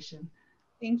presentation.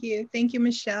 Thank you,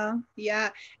 Michelle.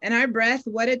 Yeah, and our breath,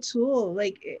 what a tool.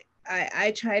 Like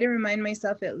I try to remind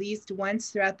myself at least once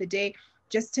throughout the day,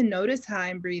 just to notice how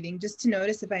I'm breathing, just to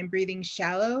notice if I'm breathing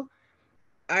shallow,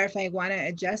 or if I want to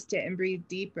adjust it and breathe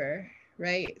deeper,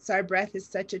 right? So our breath is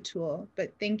such a tool.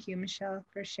 But thank you, Michelle,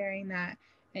 for sharing that.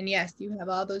 And yes, you have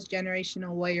all those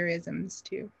generational warrior-isms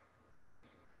too.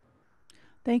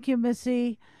 Thank you,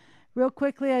 Missy. Real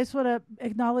quickly, I just want to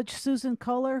acknowledge Susan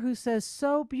Kohler, who says,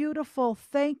 "So beautiful.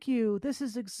 Thank you. This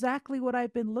is exactly what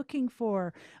I've been looking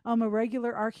for. I'm a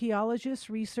regular archaeologist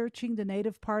researching the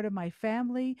native part of my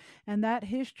family, and that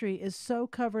history is so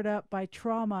covered up by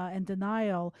trauma and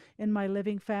denial in my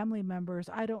living family members.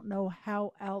 I don't know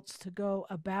how else to go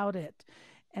about it."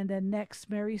 And then next,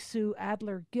 Mary Sue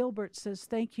Adler Gilbert says,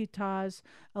 thank you, Tauz,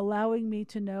 allowing me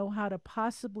to know how to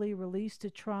possibly release the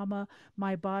trauma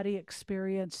my body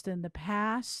experienced in the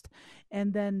past.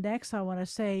 And then next, I want to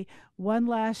say one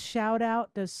last shout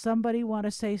out. Does somebody want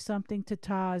to say something to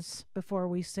Tauz before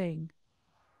we sing?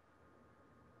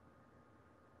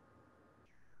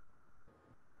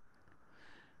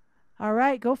 All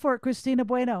right, go for it, Christina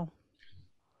Bueno.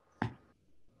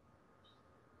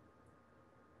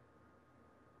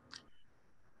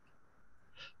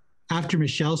 After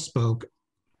Michelle spoke,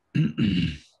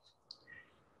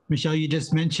 Michelle, you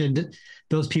just mentioned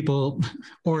those people,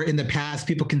 or in the past,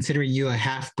 people considering you a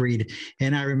half-breed.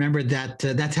 And I remember that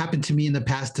that's happened to me in the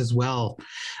past as well,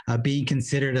 being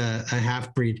considered a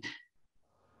half-breed.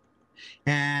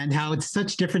 And how it's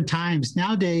such different times.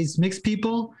 Nowadays, mixed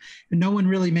people, no one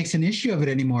really makes an issue of it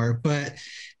anymore. But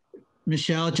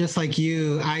Michelle, just like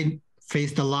you, I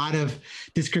faced a lot of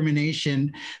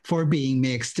discrimination for being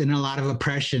mixed and a lot of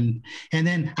oppression. And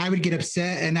then I would get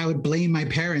upset and I would blame my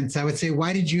parents. I would say,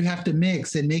 why did you have to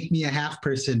mix and make me a half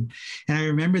person? And I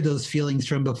remember those feelings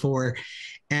from before.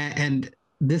 And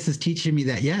this is teaching me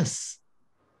that, yes,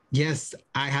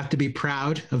 I have to be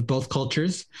proud of both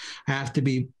cultures. I have to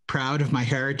be proud of my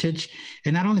heritage.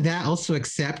 And not only that, also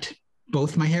accept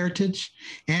both my heritage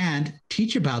and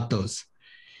teach about those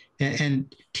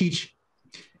and teach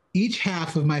each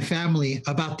half of my family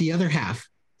about the other half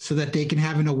so that they can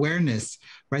have an awareness,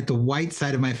 right? The white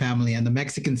side of my family and the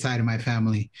Mexican side of my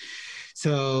family.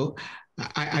 So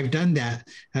I've done that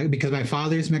because my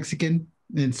father is Mexican.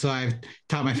 And so I've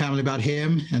taught my family about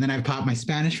him. And then I've taught my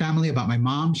Spanish family about my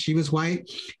mom. She was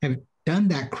white. I've done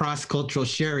that cross-cultural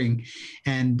sharing.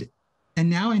 And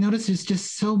now I notice there's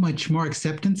just so much more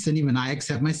acceptance than even I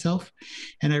accept myself.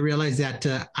 And I realize that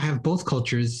I have both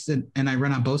cultures and I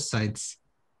run on both sides.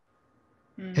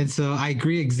 And so I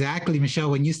agree exactly,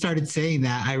 Michelle. When you started saying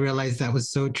that, I realized that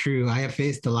was so true. I have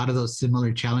faced a lot of those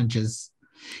similar challenges.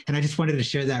 And I just wanted to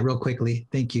share that real quickly.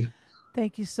 Thank you.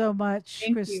 Thank you so much,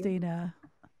 Thank Christina.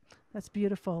 That's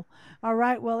beautiful. All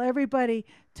right. Well, everybody,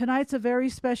 tonight's a very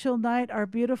special night. Our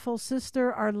beautiful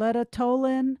sister, Arletta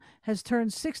Tolan, has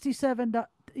turned 67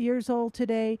 years old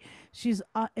today. She's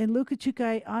in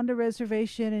Lukachukai on the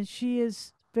reservation, and she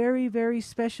is very, very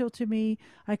special to me.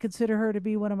 I consider her to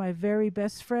be one of my very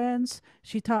best friends.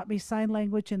 She taught me sign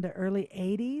language in the early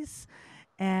 80s.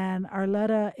 And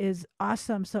Arletta is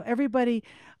awesome. So everybody,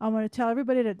 I want to tell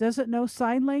everybody that doesn't know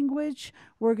sign language,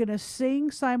 we're going to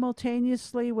sing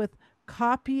simultaneously with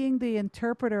copying the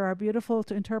interpreter, our beautiful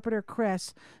interpreter,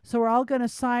 Chris. So we're all going to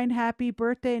sign happy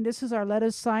birthday. And this is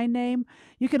Arletta's sign name.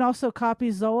 You can also copy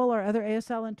Zoel, our other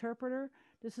ASL interpreter.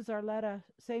 This is Arletta,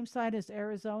 same sign as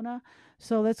Arizona.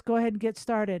 So let's go ahead and get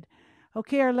started.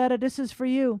 Okay, Arletta, this is for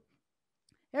you.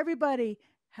 Everybody,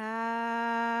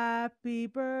 happy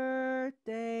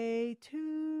birthday to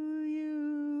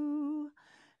you.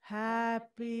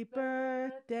 Happy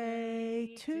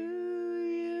birthday to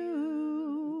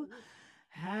you.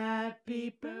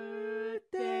 Happy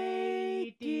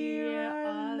birthday, dear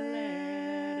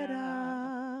Arletta.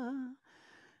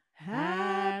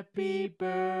 Happy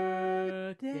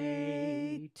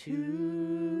birthday to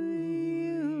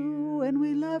you. And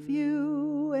we love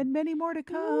you. And many more to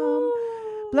come.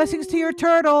 Blessings to your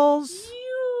turtles.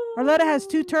 Arletta has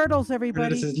 2 turtles,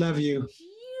 everybody. Arletta says, love you.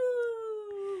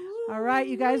 All right,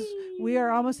 you guys, we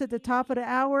are almost at the top of the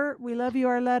hour. We love you,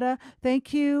 Arletta.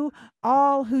 Thank you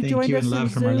all who joined us in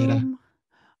Zoom,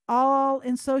 all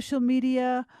in social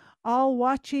media, all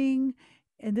watching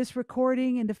in this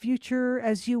recording in the future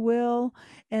as you will.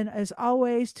 And as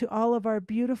always, to all of our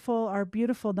beautiful,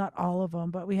 not all of them,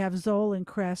 but we have Zoel and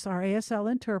Cress, our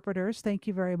ASL interpreters. Thank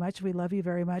you very much. We love you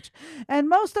very much. And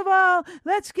most of all,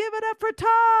 let's give it up for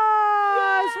Tauz!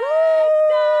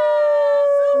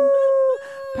 Woo!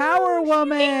 Power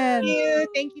woman. Thank you.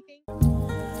 Thank you. Thank you.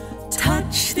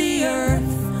 Touch the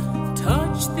earth,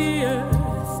 touch the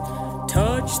earth,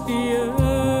 touch the earth.